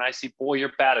together. And I see, boy,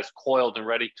 your bat is coiled and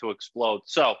ready to explode.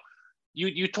 So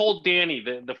you told Dani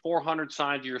the 400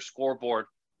 sign to your scoreboard.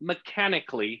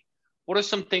 Mechanically, what are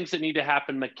some things that need to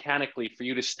happen mechanically for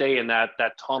you to stay in that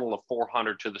tunnel of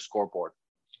 400 to the scoreboard?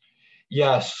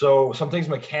 Yeah, so some things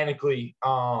mechanically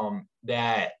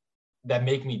that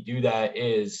make me do that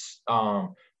is,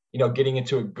 getting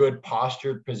into a good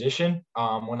postured position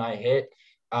when I hit.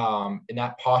 And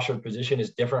that postured position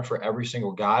is different for every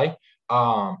single guy.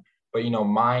 But,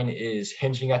 mine is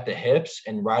hinging at the hips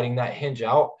and riding that hinge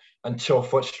out until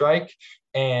foot strike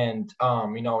and,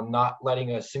 not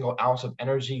letting a single ounce of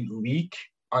energy leak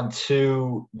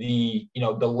onto the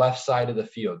left side of the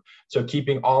field. So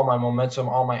keeping all my momentum,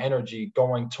 all my energy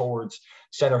going towards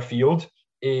center field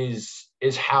is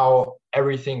how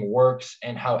everything works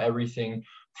and how everything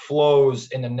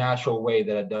flows in the natural way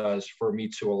that it does for me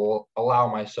to allow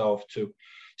myself to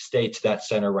stay to that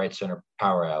right center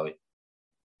power alley.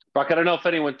 Brock, I don't know if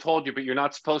anyone told you, but you're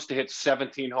not supposed to hit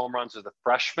 17 home runs as a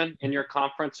freshman in your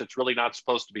conference. It's really not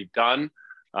supposed to be done.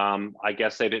 I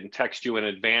guess they didn't text you in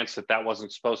advance that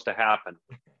wasn't supposed to happen.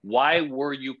 Why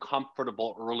were you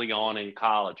comfortable early on in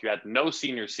college? You had no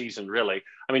senior season, really.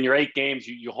 I mean, your 8 games,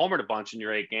 you homered a bunch in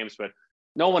your 8 games, but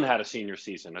no one had a senior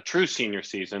season, a true senior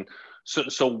season.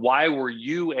 So why were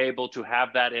you able to have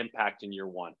that impact in year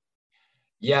 1?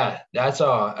 Yeah, that's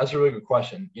a really good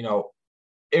question.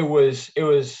 It was,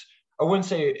 I wouldn't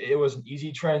say it was an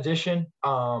easy transition,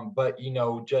 but,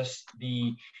 just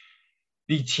the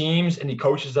teams and the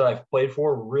coaches that I've played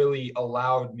for really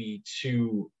allowed me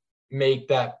to make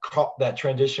that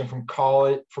transition from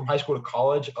high school to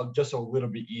college just a little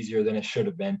bit easier than it should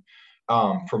have been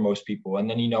for most people. And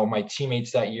then, my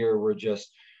teammates that year were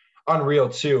just unreal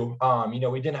too.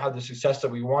 We didn't have the success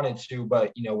that we wanted to,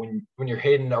 but when you're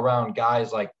hitting around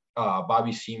guys like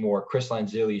Bobby Seymour, Chris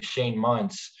Lanzilli, Shane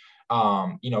Muntz,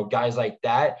 guys like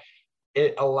that,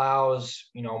 it allows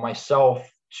myself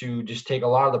to just take a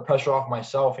lot of the pressure off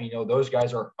myself. And those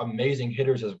guys are amazing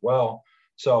hitters as well.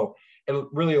 So it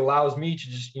really allows me to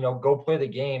just go play the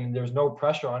game, and there's no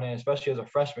pressure on it, especially as a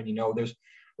freshman. There's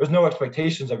no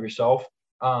expectations of yourself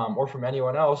or from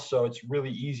anyone else. So it's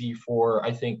really easy for,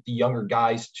 I think, the younger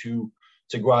guys to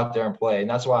go out there and play. And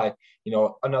that's why,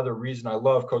 another reason I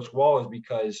love Coach Wall is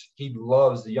because he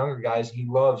loves the younger guys. And he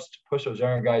loves to push those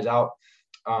younger guys out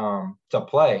to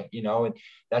play, and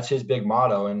that's his big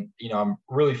motto. And, I'm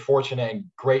really fortunate and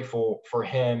grateful for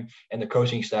him and the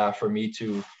coaching staff for me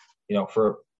to,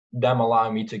 for them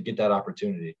allowing me to get that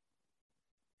opportunity.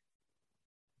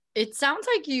 It sounds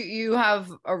like you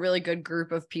have a really good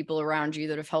group of people around you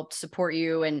that have helped support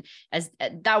you. And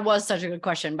that was such a good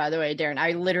question, by the way, Daron.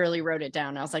 I literally wrote it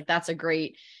down. I was like, that's a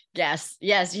great guess.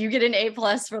 Yes, you get an A+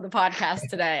 for the podcast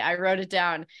today. I wrote it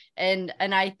down. And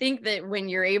I think that when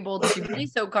you're able to be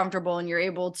so comfortable and you're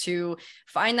able to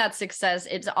find that success,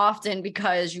 it's often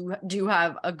because you do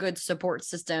have a good support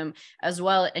system as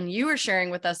well. And you were sharing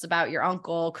with us about your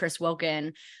uncle, Chris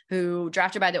Wilken, who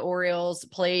drafted by the Orioles,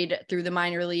 played through the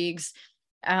minor leagues.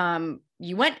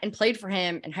 You went and played for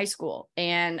him in high school.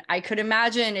 And I could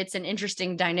imagine it's an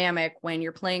interesting dynamic when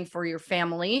you're playing for your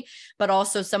family, but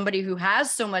also somebody who has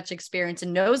so much experience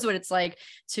and knows what it's like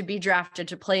to be drafted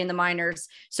to play in the minors.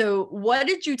 So what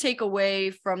did you take away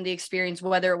from the experience,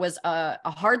 whether it was a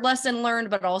hard lesson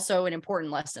learned, but also an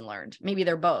important lesson learned? Maybe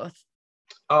they're both.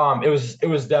 It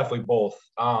was definitely both.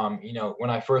 When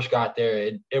I first got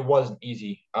there, it wasn't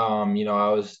easy. I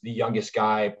was the youngest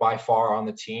guy by far on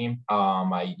the team.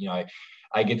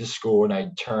 I get to school and I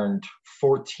turned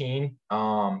 14,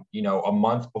 a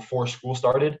month before school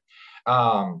started.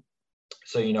 And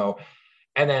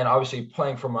then obviously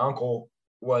playing for my uncle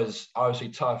was obviously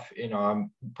tough.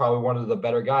 I'm probably one of the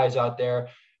better guys out there,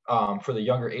 for the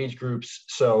younger age groups.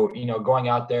 So, going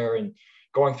out there and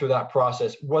going through that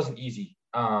process wasn't easy.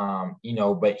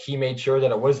 But he made sure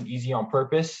that it wasn't easy on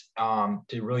purpose,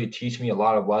 to really teach me a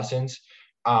lot of lessons.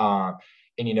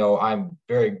 And I'm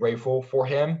very grateful for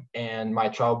him and my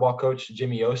travel ball coach,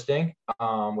 Jimmy Osting,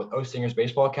 with Ostinger's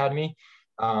Baseball Academy.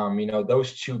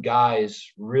 Those two guys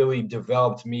really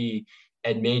developed me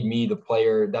and made me the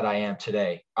player that I am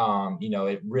today.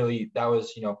 That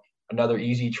was, another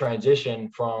easy transition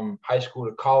from high school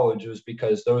to college, was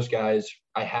because those guys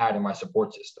I had in my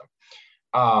support system.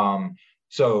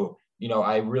 So,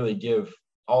 I really give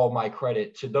all my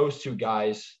credit to those two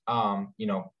guys,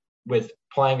 with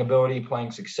playing ability,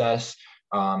 playing success,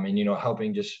 and,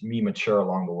 helping just me mature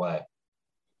along the way.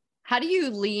 How do you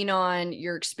lean on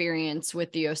your experience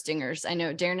with the Ostingers? I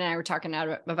know Daron and I were talking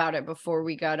about it before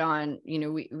we got on.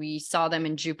 We saw them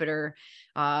in Jupiter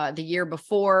the year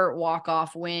before,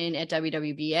 walk-off win at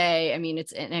WWBA. I mean,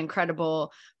 it's an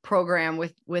incredible program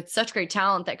with such great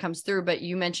talent that comes through. But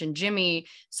you mentioned Jimmy.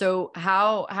 So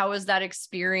how has that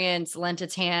experience lent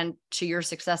its hand to your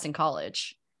success in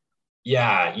college?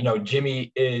 Yeah,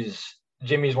 Jimmy is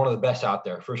one of the best out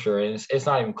there for sure. And it's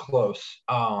not even close.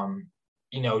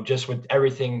 Just with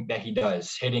everything that he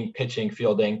does, hitting, pitching,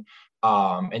 fielding,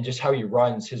 and just how he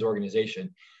runs his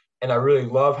organization. And I really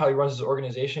love how he runs his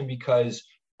organization, because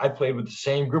I played with the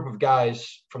same group of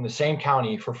guys from the same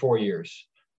county for 4 years.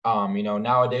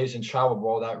 Nowadays in travel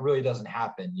ball, that really doesn't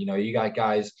happen. You got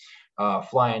guys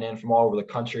flying in from all over the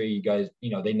country. You guys,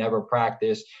 they never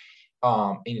practice.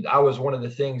 And that was one of the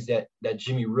things that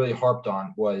Jimmy really harped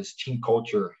on, was team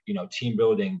culture, team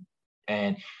building.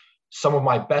 And some of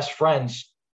my best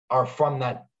friends are from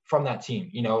that team,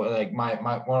 like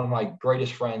one of my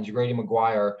greatest friends, Grady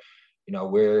McGuire,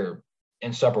 we're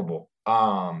inseparable.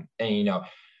 And,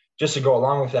 just to go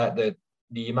along with that,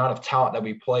 the amount of talent that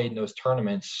we played in those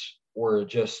tournaments were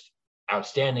just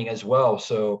outstanding as well.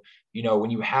 So,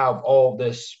 when you have all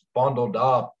this bundled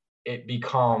up, it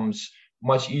becomes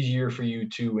much easier for you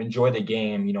to enjoy the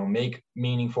game, make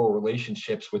meaningful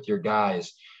relationships with your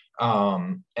guys.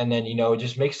 And then, it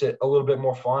just makes it a little bit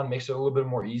more fun, makes it a little bit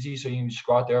more easy. So you can just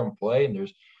go out there and play, and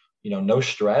there's, no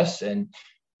stress, and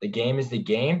the game is the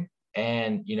game,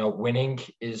 and, winning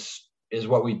is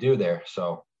what we do there.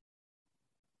 So.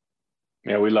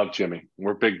 Yeah, we love Jimmy.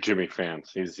 We're big Jimmy fans.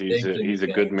 He's a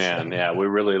good man. Yeah, we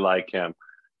really like him.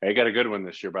 He got a good one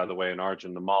this year, by the way, in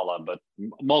Arjun Namala, but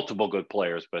multiple good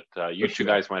players. But you two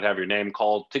guys might have your name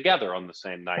called together on the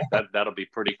same night. That'll be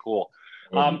pretty cool.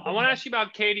 I want to ask you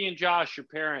about Katie and Josh, your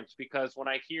parents, because when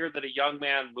I hear that a young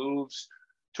man moves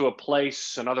to a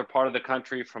place, another part of the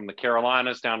country, from the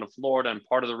Carolinas down to Florida. And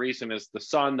part of the reason is the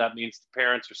son. That means the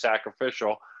parents are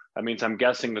sacrificial. That means I'm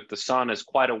guessing that the son is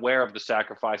quite aware of the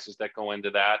sacrifices that go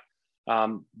into that.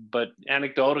 But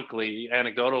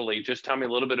anecdotally, just tell me a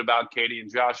little bit about Katie and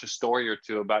Josh, a story or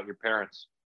two about your parents.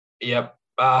 Yep.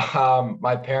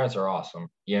 My parents are awesome.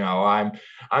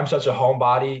 I'm such a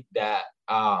homebody that,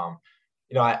 I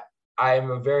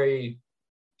am a very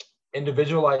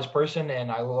individualized person,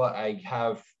 and I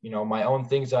have, my own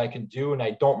things that I can do, and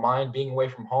I don't mind being away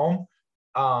from home.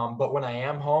 But when I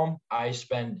am home, I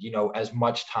spend, as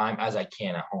much time as I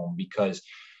can at home, because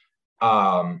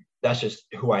that's just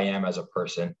who I am as a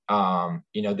person.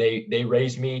 They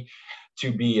raised me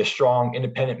to be a strong,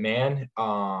 independent man.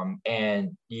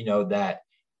 And that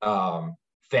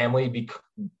family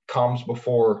comes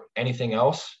before anything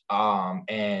else.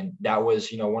 And that was,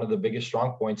 one of the biggest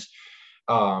strong points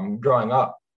growing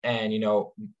up. And,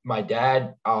 my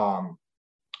dad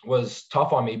was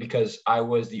tough on me because I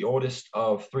was the oldest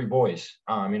of three boys.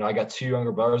 I got two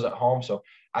younger brothers at home, so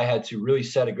I had to really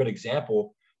set a good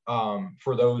example for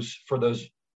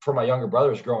my younger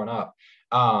brothers growing up.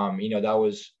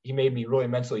 He made me really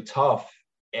mentally tough.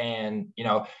 And,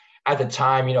 at the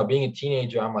time, being a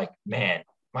teenager, I'm like, man,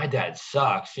 my dad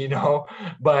sucks,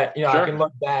 but, sure.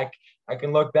 I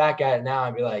can look back at it now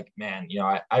and be like, man,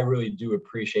 I really do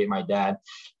appreciate my dad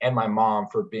and my mom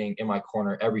for being in my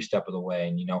corner every step of the way.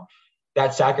 And,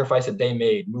 that sacrifice that they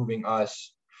made moving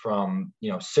us from,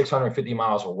 650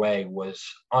 miles away was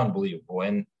unbelievable.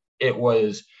 And it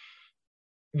was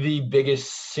the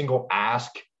biggest single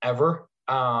ask ever.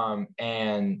 And,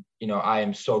 I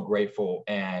am so grateful,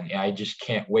 and I just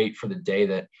can't wait for the day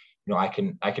that, I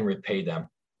can repay them.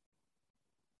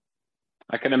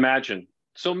 I can imagine.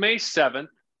 So May 7th,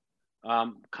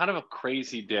 kind of a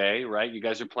crazy day, right? You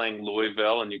guys are playing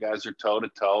Louisville, and you guys are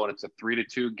toe-to-toe, and it's a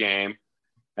 3-2 game.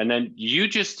 And then you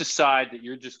just decide that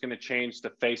you're just going to change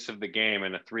the face of the game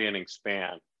in a 3-inning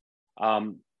span.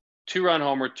 2-run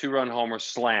homer,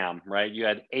 slam, right? You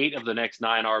had 8 of the next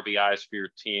 9 RBIs for your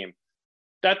team.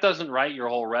 That doesn't write your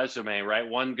whole resume, right?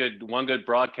 One good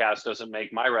broadcast doesn't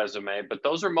make my resume, but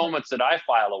those are moments that I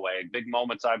file away, big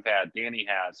moments I've had, Dani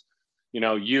has,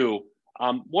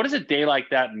 what does a day like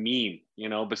that mean?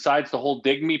 Besides the whole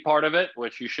dig me part of it,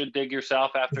 which you should dig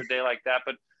yourself after a day like that.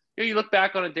 But you look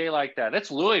back on a day like that,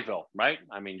 it's Louisville, right?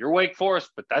 I mean, you're Wake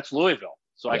Forest, but that's Louisville.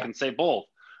 So yeah. I can say both.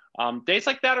 Days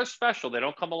like that are special. They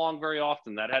don't come along very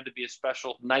often. That had to be a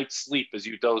special night's sleep as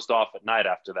you dozed off at night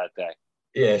after that day.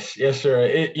 Yes, sir.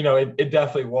 It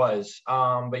definitely was.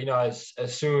 But as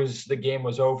soon as the game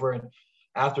was over and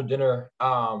after dinner,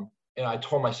 I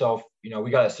told myself, we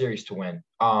got a series to win.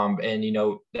 And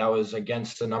that was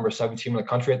against the number 7 team in the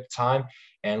country at the time.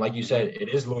 And like you said, it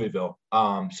is Louisville.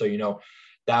 So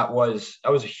that was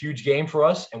a huge game for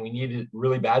us, and we needed it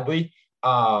really badly.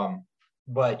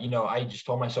 But I just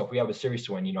told myself we have a series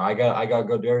to win. I got to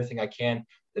go do everything I can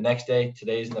the next day.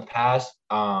 Today's in the past,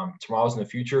 tomorrow's in the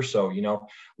future. So,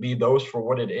 leave those for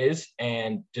what it is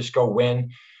and just go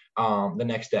win the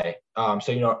next day.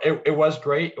 So, it was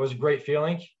great. It was a great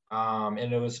feeling. And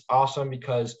it was awesome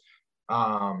because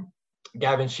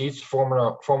Gavin Sheets,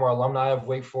 former alumni of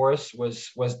Wake Forest,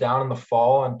 was down in the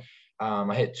fall, and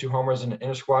I hit 2 homers in an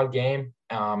inter-squad game,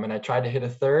 and I tried to hit a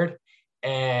third.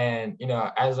 And,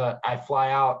 as I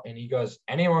fly out, and he goes,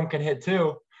 anyone can hit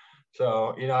 2.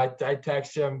 So, I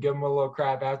text him, give him a little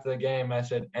crap after the game. I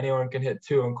said, anyone can hit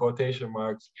 2 in quotation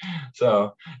marks.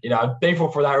 So, I'm thankful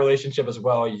for that relationship as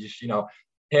well.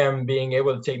 Him being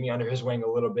able to take me under his wing a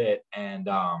little bit. And,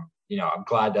 I'm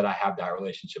glad that I have that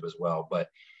relationship as well. But,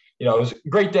 it was a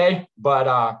great day,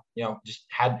 but, just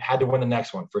had to win the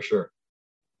next one for sure.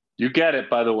 You get it,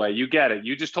 by the way. You get it.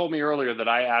 You just told me earlier that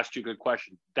I asked you a good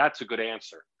question. That's a good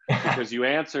answer because you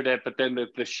answered it, but then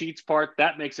the Sheets part,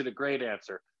 that makes it a great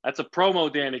answer. That's a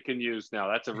promo Dani can use now.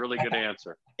 That's a really good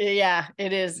answer. Yeah,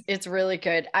 it is. It's really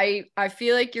good. I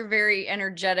feel like you're very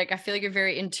energetic. I feel like you're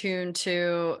very in tune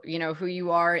to, who you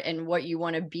are and what you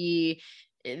want to be.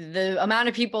 The amount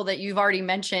of people that you've already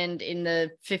mentioned in the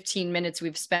 15 minutes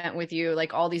we've spent with you,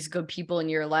 like all these good people in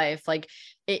your life, like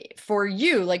for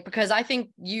you, like, because I think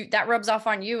that rubs off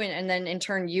on you. And then in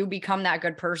turn, you become that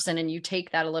good person and you take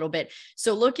that a little bit.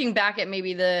 So looking back at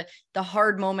maybe the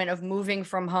hard moment of moving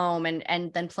from home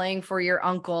and then playing for your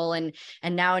uncle and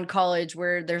now in college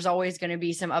where there's always going to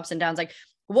be some ups and downs, like,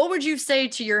 what would you say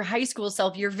to your high school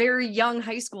self, your very young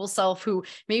high school self who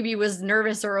maybe was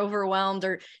nervous or overwhelmed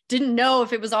or didn't know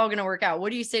if it was all going to work out?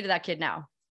 What do you say to that kid now?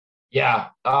 Yeah.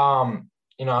 I'm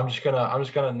just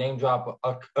gonna name drop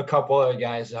a couple other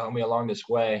guys that helped me along this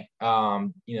way.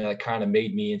 That kind of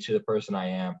made me into the person I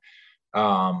am.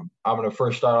 I'm going to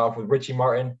first start off with Richie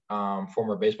Martin,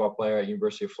 former baseball player at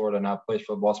University of Florida, now plays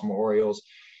for the Baltimore Orioles.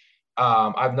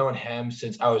 I've known him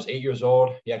since I was 8 years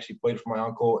old. He actually played for my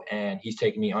uncle, and he's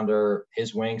taken me under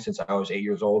his wing since I was 8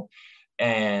 years old.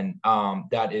 And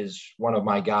that is one of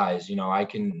my guys. You know, I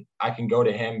can go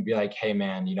to him and be like, hey,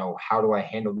 man, you know, how do I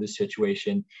handle this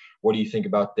situation? What do you think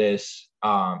about this?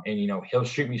 And, you know, he'll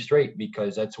shoot me straight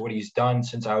because that's what he's done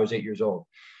since I was 8 years old.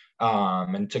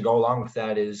 And to go along with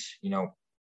that is, you know,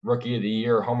 Rookie of the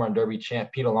Year, Home Run Derby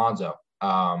champ, Pete Alonso.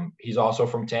 He's also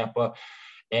from Tampa,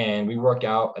 and we work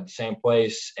out at the same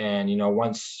place. And, you know,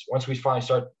 once we finally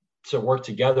start to work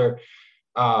together,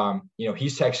 you know,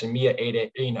 he's texting me at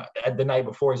 8, you know, at the night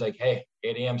before. He's like, hey,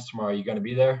 8 a.m. tomorrow. You going to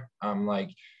be there? I'm like,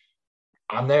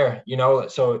 I'm there, you know?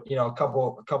 So, you know, a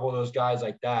couple of those guys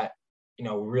like that, you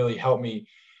know, really helped me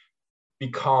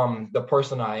become the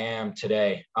person I am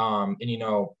today. And, you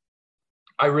know,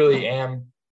 I really am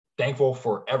thankful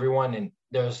for everyone. And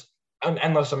there's an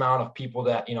endless amount of people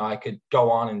that, you know, I could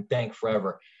go on and thank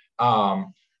forever.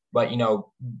 But, you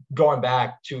know, going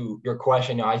back to your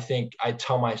question, you know, I think I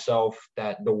tell myself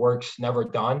that the work's never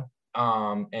done,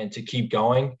 and to keep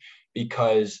going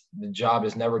because the job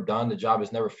is never done. The job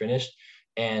is never finished.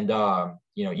 And,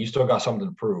 you know, you still got something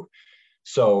to prove.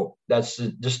 So that's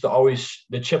just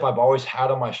the chip I've always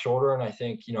had on my shoulder. And I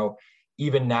think, you know,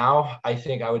 even now, I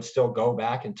think I would still go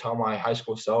back and tell my high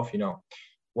school self, you know,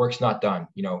 work's not done.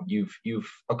 You know,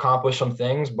 you've accomplished some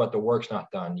things, but the work's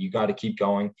not done. You got to keep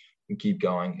going and keep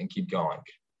going and keep going.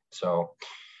 So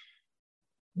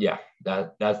yeah,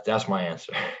 that's my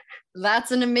answer.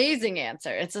 That's an amazing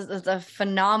answer. It's a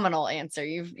phenomenal answer.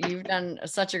 You've done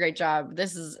such a great job.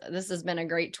 This has been a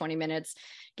great 20 minutes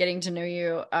getting to know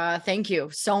you. Thank you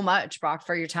so much, Brock,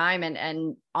 for your time.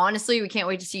 And honestly, we can't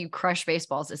wait to see you crush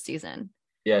baseballs this season.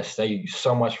 Yes. Thank you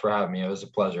so much for having me. It was a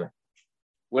pleasure.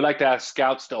 We like to ask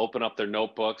scouts to open up their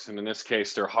notebooks, and in this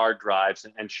case, their hard drives,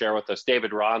 and share with us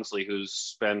David Rawnsley,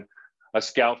 who's been a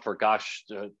scout for,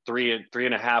 three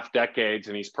and a half decades,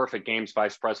 and he's Perfect Games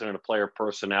vice president of player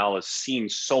personnel, has seen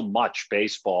so much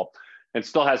baseball and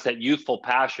still has that youthful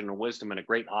passion and wisdom and a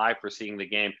great eye for seeing the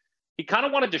game. He kind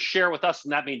of wanted to share with us,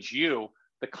 and that means you,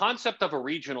 the concept of a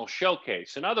regional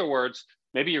showcase. In other words,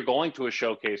 maybe you're going to a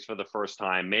showcase for the first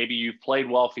time. Maybe you've played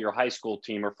well for your high school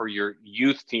team or for your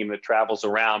youth team that travels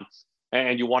around,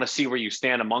 and you want to see where you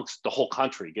stand amongst the whole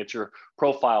country, get your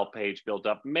profile page built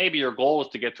up. Maybe your goal is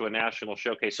to get to a national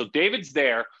showcase. So David's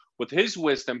there with his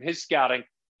wisdom, his scouting.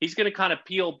 He's going to kind of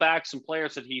peel back some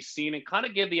players that he's seen and kind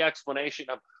of give the explanation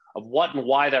of what and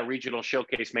why that regional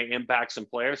showcase may impact some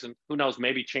players. And who knows,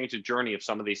 maybe change the journey of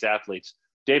some of these athletes.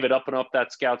 David, open up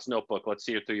that scout's notebook. Let's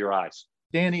see it through your eyes.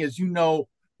 Dani, as you know,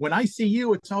 when I see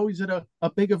you, it's always at a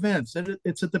big event.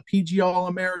 It's at the PG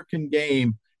All-American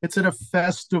game. It's at a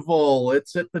festival.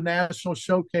 It's at the national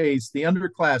showcase, the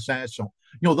underclass national.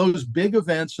 You know, those big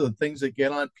events are the things that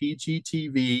get on PG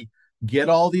TV, get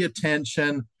all the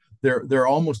attention. They're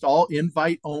almost all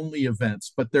invite-only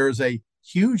events, but there's a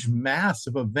huge mass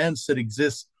of events that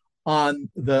exist on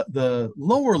the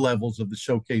lower levels of the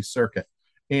showcase circuit.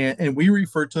 And we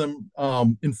refer to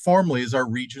them informally as our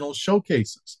regional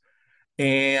showcases.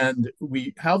 And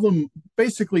we have them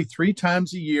basically 3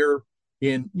 times a year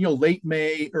in, you know, late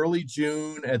May, early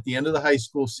June, at the end of the high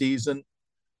school season.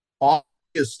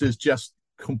 August is just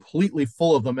completely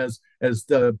full of them as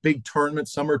the big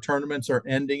tournaments, summer tournaments are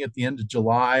ending at the end of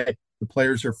July. The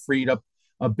players are freed up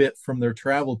a bit from their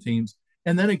travel teams.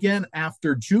 And then again,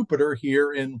 after Jupiter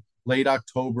here in late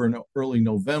October and early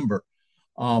November.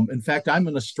 In fact, I'm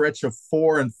in a stretch of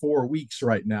 4 and 4 weeks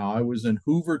right now. I was in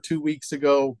Hoover 2 weeks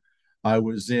ago. I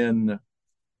was in,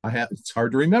 it's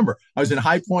hard to remember. I was in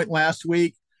High Point last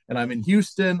week, and I'm in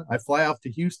Houston. I fly off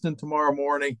to Houston tomorrow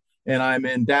morning, and I'm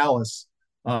in Dallas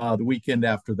the weekend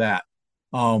after that.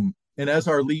 And as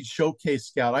our lead showcase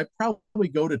scout, I probably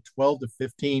go to 12 to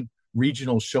 15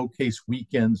 regional showcase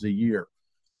weekends a year.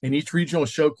 And each regional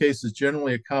showcase is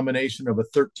generally a combination of a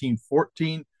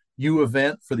 13-14 U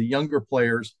event for the younger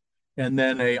players, and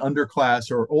then a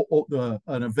underclass or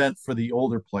an event for the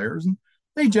older players. And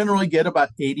they generally get about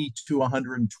 80 to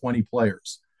 120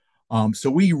 players. So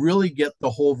we really get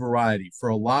the whole variety. For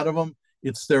a lot of them,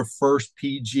 it's their first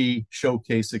PG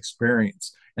showcase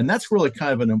experience. And that's really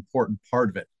kind of an important part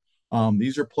of it.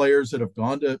 These are players that have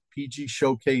gone to PG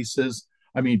showcases,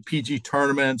 PG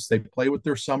tournaments. They play with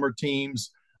their summer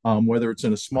teams, whether it's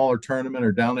in a smaller tournament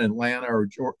or down in Atlanta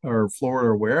or Florida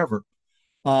or wherever.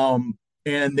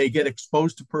 And they get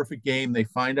exposed to Perfect Game. They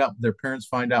find out, their parents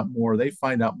find out more, they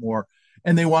find out more,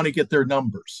 and they want to get their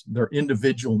numbers, their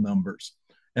individual numbers.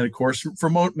 And of course, for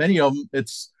many of them,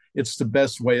 it's it's the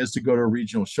best way is to go to a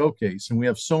regional showcase. And we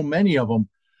have so many of them.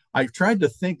 I've tried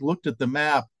to looked at the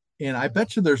map, and I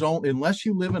bet you there's only, unless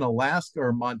you live in Alaska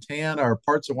or Montana or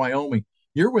parts of Wyoming,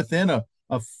 you're within a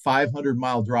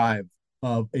 500-mile drive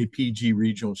of a PG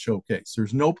regional showcase.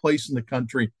 There's no place in the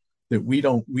country that we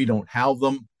don't have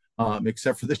them,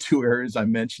 except for the two areas I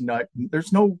mentioned.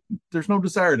 There's no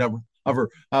desire to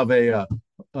have a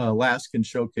Alaskan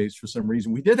showcase for some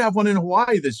reason. We did have one in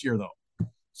Hawaii this year though,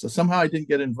 so somehow I didn't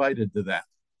get invited to that.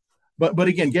 But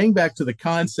again, getting back to the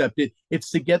concept,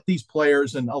 it's to get these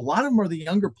players, and a lot of them are the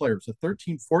younger players. The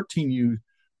 13, 14U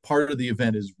part of the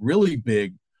event is really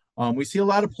big. We see a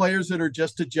lot of players that are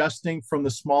just adjusting from the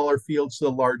smaller fields to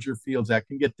the larger fields. That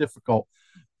can get difficult.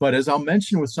 But as I'll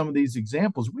mention with some of these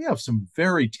examples, we have some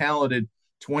very talented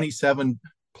 27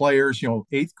 players,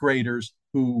 eighth graders,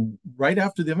 who right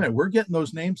after the event, we're getting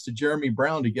those names to Jeremy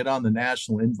Brown to get on the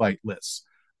national invite lists.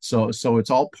 So it's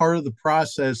all part of the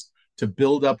process to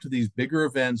build up to these bigger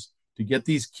events, to get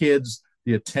these kids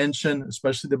the attention,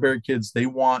 especially the bigger kids they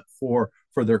want for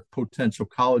their potential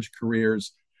college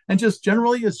careers. And just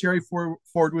generally, as Jerry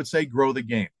Ford would say, grow the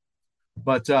game.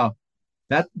 But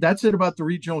that's it about the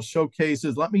regional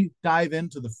showcases. Let me dive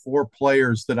into the 4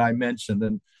 players that I mentioned.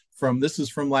 And this is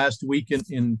from last week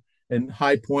in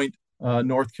High Point,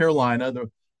 North Carolina.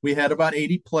 We had about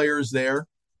 80 players there,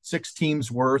 6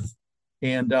 teams worth,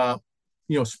 and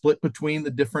split between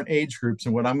the different age groups.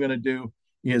 And what I'm going to do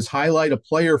is highlight a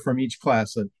player from each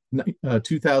class, a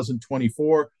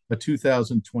 2024, a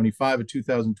 2025, a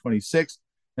 2026,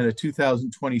 and a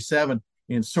 2027,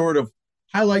 and sort of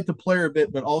highlight the player a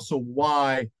bit, but also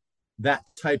why that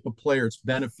type of player, it's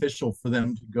beneficial for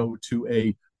them to go to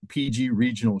a PG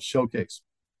regional showcase.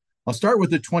 I'll start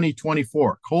with the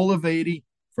 2024, Cole Avady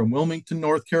from Wilmington,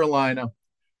 North Carolina.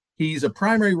 He's a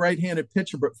primary right-handed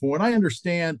pitcher, but from what I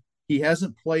understand, he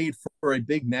hasn't played for a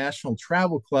big national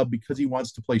travel club because he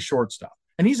wants to play shortstop.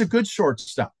 And he's a good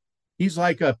shortstop. He's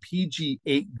like a PG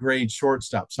 8th grade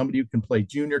shortstop, somebody who can play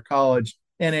junior college,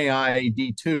 NAIA,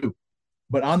 D2.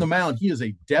 But on the mound, he is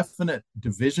a definite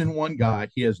Division I guy.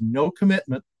 He has no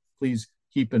commitment, please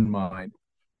keep in mind.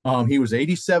 He was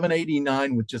 87,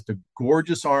 89 with just a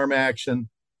gorgeous arm action,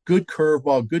 good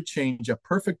curveball, good changeup,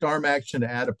 perfect arm action to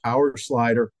add a power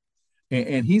slider.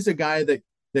 And he's a guy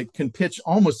that can pitch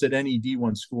almost at any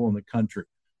D1 school in the country.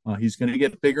 He's going to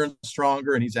get bigger and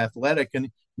stronger, and he's athletic.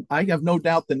 And I have no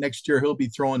doubt that next year he'll be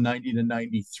throwing 90 to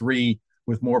 93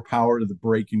 with more power to the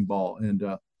breaking ball. And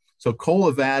so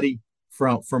Cole Avady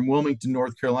from Wilmington,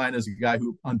 North Carolina, is a guy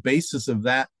who, on basis of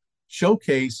that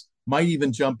showcase, might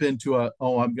even jump into I'm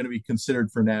going to be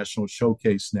considered for national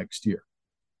showcase next year.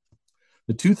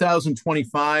 The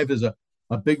 2025 is a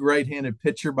big right-handed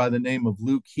pitcher by the name of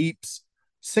Luke Heaps,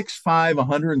 6'5",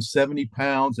 170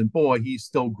 pounds, and boy, he's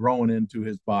still growing into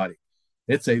his body.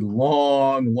 It's a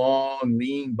long,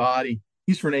 lean body.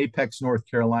 He's from Apex, North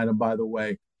Carolina, by the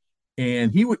way.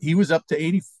 And he was up to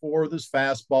 84 with his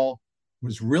fastball,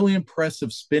 was really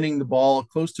impressive spinning the ball,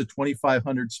 close to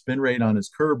 2,500 spin rate on his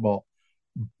curveball.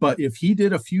 But if he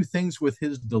did a few things with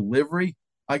his delivery,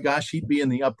 my gosh, he'd be in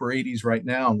the upper 80s right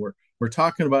now. And we're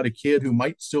talking about a kid who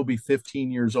might still be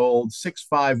 15 years old,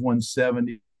 6'5",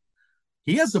 170.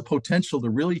 He has the potential to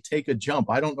really take a jump.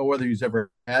 I don't know whether he's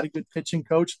ever had a good pitching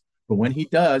coach, but when he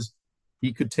does,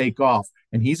 he could take off.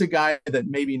 And he's a guy that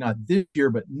maybe not this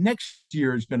year, but next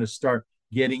year is going to start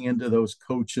getting into those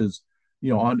coaches,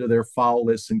 onto their foul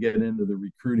lists and get into the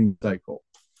recruiting cycle.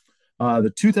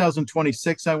 The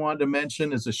 2026 I wanted to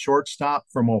mention is a shortstop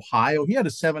from Ohio. He had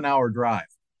a 7-hour drive.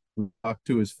 We talked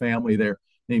to his family there,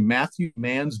 named Matthew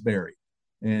Mansberry.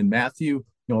 And Matthew,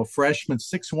 a freshman,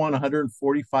 6'1",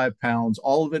 145 pounds,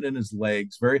 all of it in his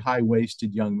legs, very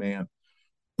high-waisted young man.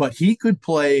 But he could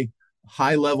play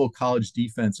high-level college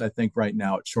defense, I think, right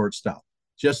now at shortstop.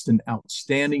 Just an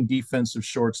outstanding defensive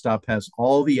shortstop, has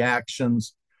all the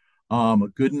actions, a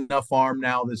good enough arm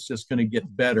now that's just going to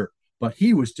get better. But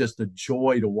he was just a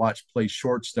joy to watch play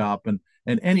shortstop. And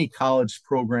any college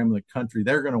program in the country,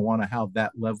 they're going to want to have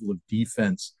that level of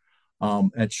defense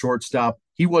at shortstop.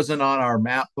 He wasn't on our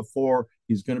map before.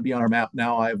 He's going to be on our map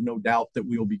now. I have no doubt that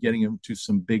we will be getting him to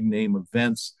some big name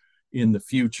events in the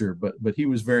future. But he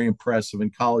was very impressive,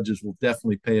 and colleges will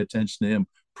definitely pay attention to him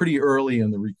pretty early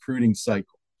in the recruiting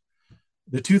cycle.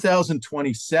 The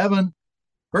 2027,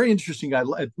 very interesting guy.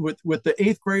 With the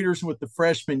 8th graders and with the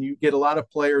freshmen, you get a lot of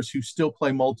players who still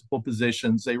play multiple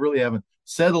positions. They really haven't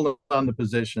settled on the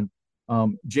position.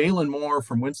 Jalen Moore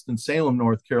from Winston-Salem,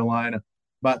 North Carolina,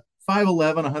 about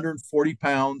 5'11", 140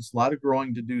 pounds, a lot of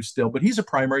growing to do still, but he's a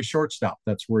primary shortstop.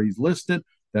 That's where he's listed.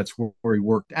 That's where he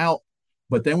worked out.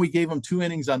 But then we gave him 2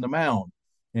 innings on the mound,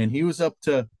 and he was up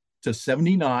to to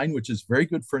 79, which is very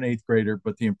good for an eighth grader.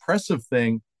 But the impressive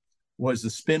thing was the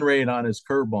spin rate on his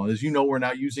curveball. As you know, we're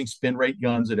now using spin rate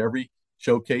guns at every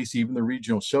showcase, even the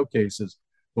regional showcases.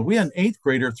 But we had an eighth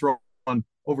grader throw on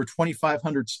over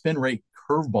 2,500 spin rate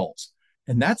curveballs.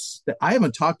 And I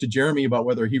haven't talked to Jeremy about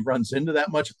whether he runs into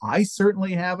that much. I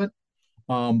certainly haven't.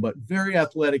 But very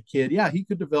athletic kid. Yeah, he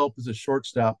could develop as a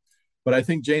shortstop. But I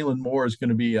think Jalen Moore is going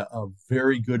to be a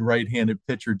very good right-handed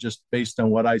pitcher just based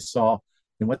on what I saw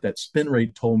and what that spin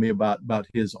rate told me about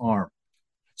his arm.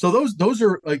 So those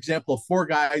are an example of four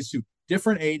guys who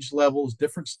different age levels,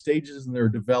 different stages in their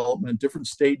development, different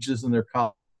stages in their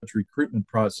college recruitment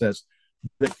process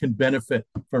that can benefit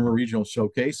from a regional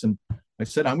showcase. And I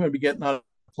said, I'm going to be getting on a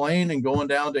plane and going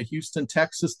down to Houston,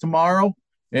 Texas tomorrow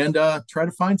and try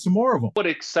to find some more of them. What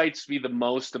excites me the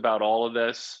most about all of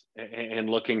this and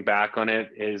looking back on it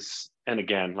is, and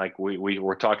again, like we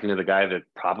were talking to the guy that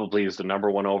probably is the number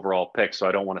one overall pick, so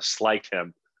I don't want to slight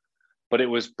him, but it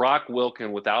was Brock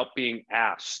Wilken without being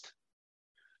asked.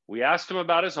 We asked him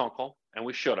about his uncle, and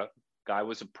we should have. Guy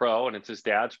was a pro, and it's his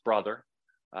dad's brother,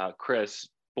 Chris,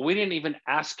 but we didn't even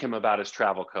ask him about his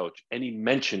travel coach, and he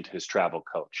mentioned his travel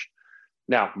coach.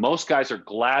 Now, most guys are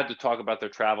glad to talk about their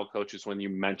travel coaches when you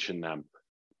mention them,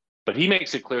 but he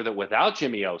makes it clear that without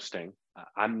Jimmy Osting,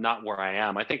 I'm not where I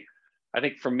am. I think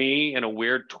for me, in a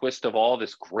weird twist of all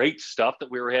this great stuff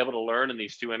that we were able to learn in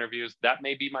these two interviews, that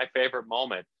may be my favorite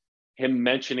moment. Him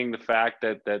mentioning the fact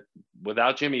that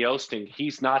without Jimmy Osting,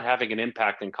 he's not having an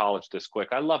impact in college this quick.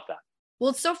 I love that. Well,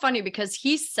 it's so funny because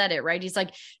he said it, right? He's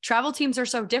like, travel teams are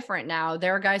so different now.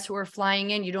 There are guys who are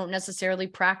flying in. You don't necessarily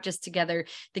practice together.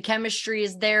 The chemistry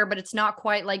is there, but it's not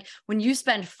quite like when you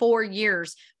spend 4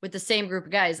 years with the same group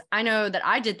of guys. I know that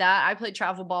I did that. I played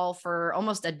travel ball for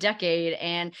almost a decade,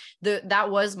 and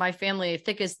that was my family,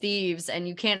 thick as thieves, and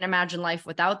you can't imagine life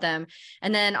without them.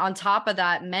 And then on top of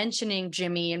that, mentioning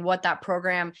Jimmy and what that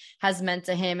program has meant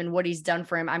to him and what he's done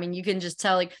for him. I mean, you can just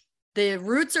tell, like, the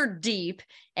roots are deep,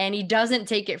 and he doesn't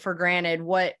take it for granted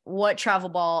what travel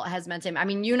ball has meant to him. I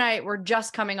mean, you and I were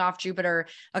just coming off Jupiter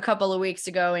a couple of weeks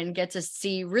ago and get to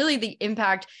see really the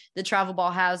impact the travel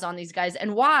ball has on these guys,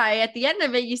 and why at the end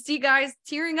of it, you see guys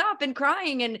tearing up and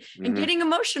crying and getting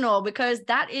emotional, because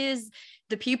that is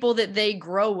the people that they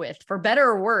grow with, for better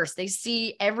or worse. They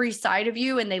see every side of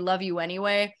you and they love you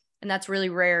anyway. And that's really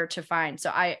rare to find.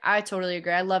 So I totally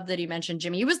agree. I love that he mentioned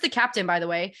Jimmy. He was the captain, by the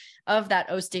way, of that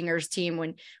Ostingers team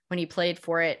when he played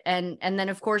for it. And then,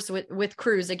 of course, with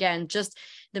Cruz, again, just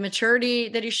the maturity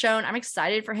that he's shown. I'm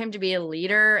excited for him to be a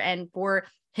leader and for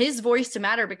his voice to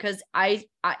matter, because I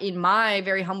in my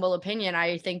very humble opinion,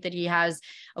 I think that he has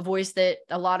a voice that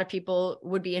a lot of people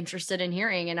would be interested in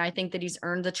hearing. And I think that he's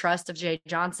earned the trust of Jay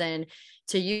Johnson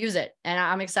to use it. And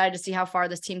I'm excited to see how far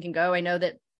this team can go. I know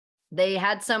that they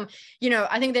had some,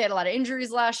 I think they had a lot of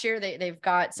injuries last year. They've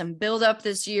got some buildup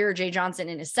this year. Jay Johnson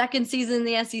in his second season in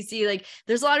the SEC. Like,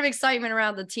 there's a lot of excitement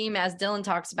around the team, as Dylan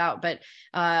talks about. But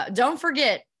don't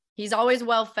forget, he's always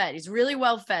well fed. He's really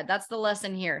well fed. That's the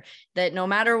lesson here, that no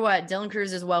matter what, Dylan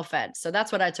Cruz is well fed. So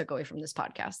that's what I took away from this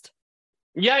podcast.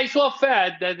 Yeah, he's well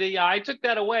fed. I took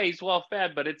that away. He's well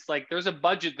fed, but it's like there's a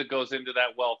budget that goes into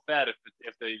that well fed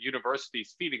if the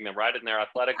university's feeding them, right, in their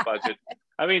athletic budget.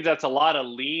 I mean, that's a lot of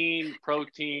lean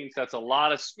proteins. That's a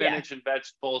lot of spinach and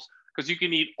vegetables, because you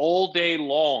can eat all day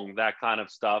long, that kind of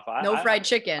stuff. No fried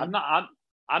chicken.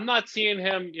 I'm not seeing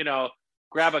him,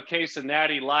 grab a case of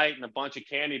Natty Light and a bunch of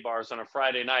candy bars on a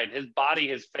Friday night.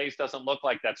 His face doesn't look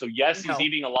like that. So yes, he's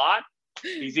eating a lot.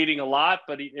 He's eating a lot,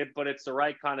 but it's the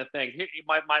right kind of thing.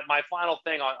 My final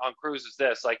thing on Cruz is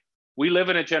this: like, we live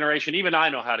in a generation. Even I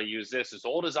know how to use this. As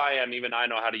old as I am, even I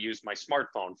know how to use my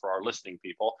smartphone for our listening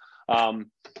people.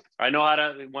 I know how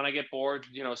to, when I get bored,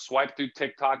 swipe through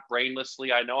TikTok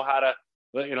brainlessly. I know how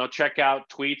to, check out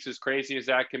tweets, as crazy as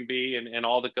that can be, and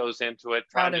all that goes into it.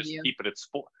 Trying to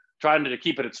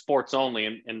keep it at sports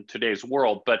only in today's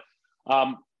world, but.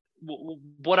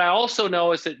 What I also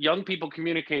know is that young people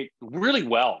communicate really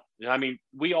well. I mean,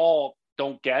 we all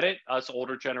don't get it, us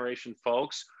older generation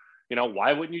folks.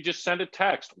 Why wouldn't you just send a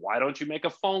text? Why don't you make a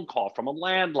phone call from a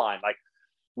landline? Like,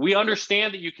 we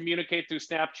understand that you communicate through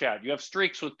Snapchat. You have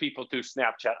streaks with people through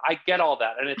Snapchat. I get all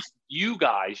that. And it's you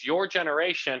guys, your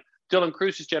generation, Dylan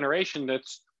Cruz's generation,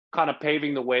 that's kind of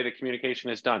paving the way that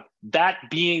communication is done. That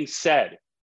being said,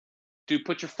 dude,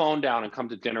 put your phone down and come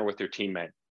to dinner with your teammate.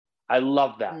 I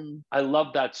love that. I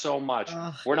love that so much.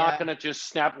 We're not going to just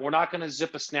snap. We're not going to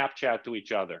zip a Snapchat to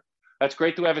each other. That's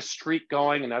great to have a streak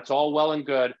going, and that's all well and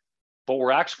good. but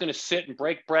we're actually going to sit and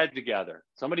break bread together.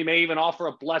 Somebody may even offer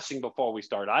a blessing before we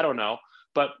start. I don't know.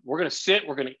 But we're going to sit,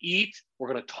 we're going to eat, we're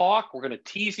going to talk, we're going to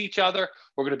tease each other.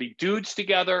 We're going to be dudes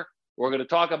together. We're going to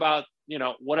talk about,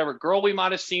 whatever girl we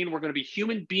might have seen. We're going to be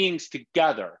human beings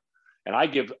together. And I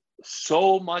give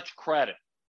so much credit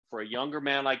for a younger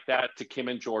man like that to Kim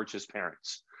and George, his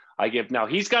parents. Now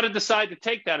he's got to decide to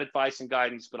take that advice and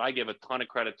guidance, but I give a ton of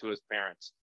credit to his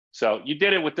parents. So you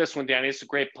did it with this one, Dani. It's a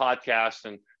great podcast.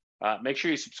 And make sure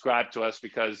you subscribe to us,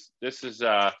 because this is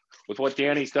with what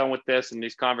Dani's done with this and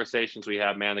these conversations we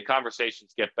have, man, the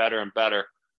conversations get better and better.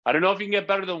 I don't know if you can get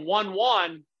better than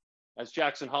 1-1, as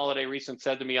Jackson Holiday recently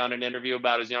said to me on an interview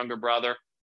about his younger brother,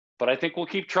 but I think we'll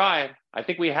keep trying. I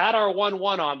think we had our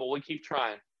 1-1 on, but we'll keep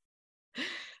trying.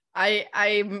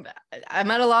 I'm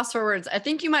at a loss for words. I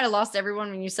think you might have lost everyone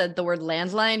when you said the word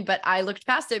landline, but I looked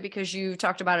past it because you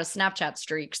talked about a Snapchat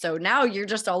streak. So now you're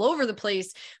just all over the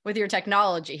place with your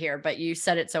technology here, but you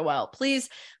said it so well. Please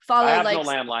follow. I have no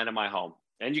landline in my home,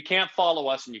 and you can't follow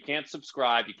us, and you can't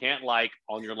subscribe. You can't like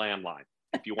on your landline.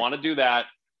 If you want to do that,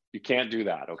 you can't do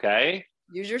that. Okay.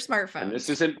 Use your smartphone. And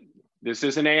this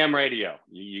isn't AM radio.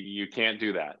 You can't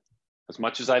do that, as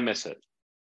much as I miss it.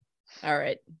 All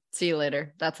right. See you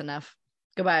later. That's enough.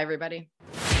 Goodbye, everybody.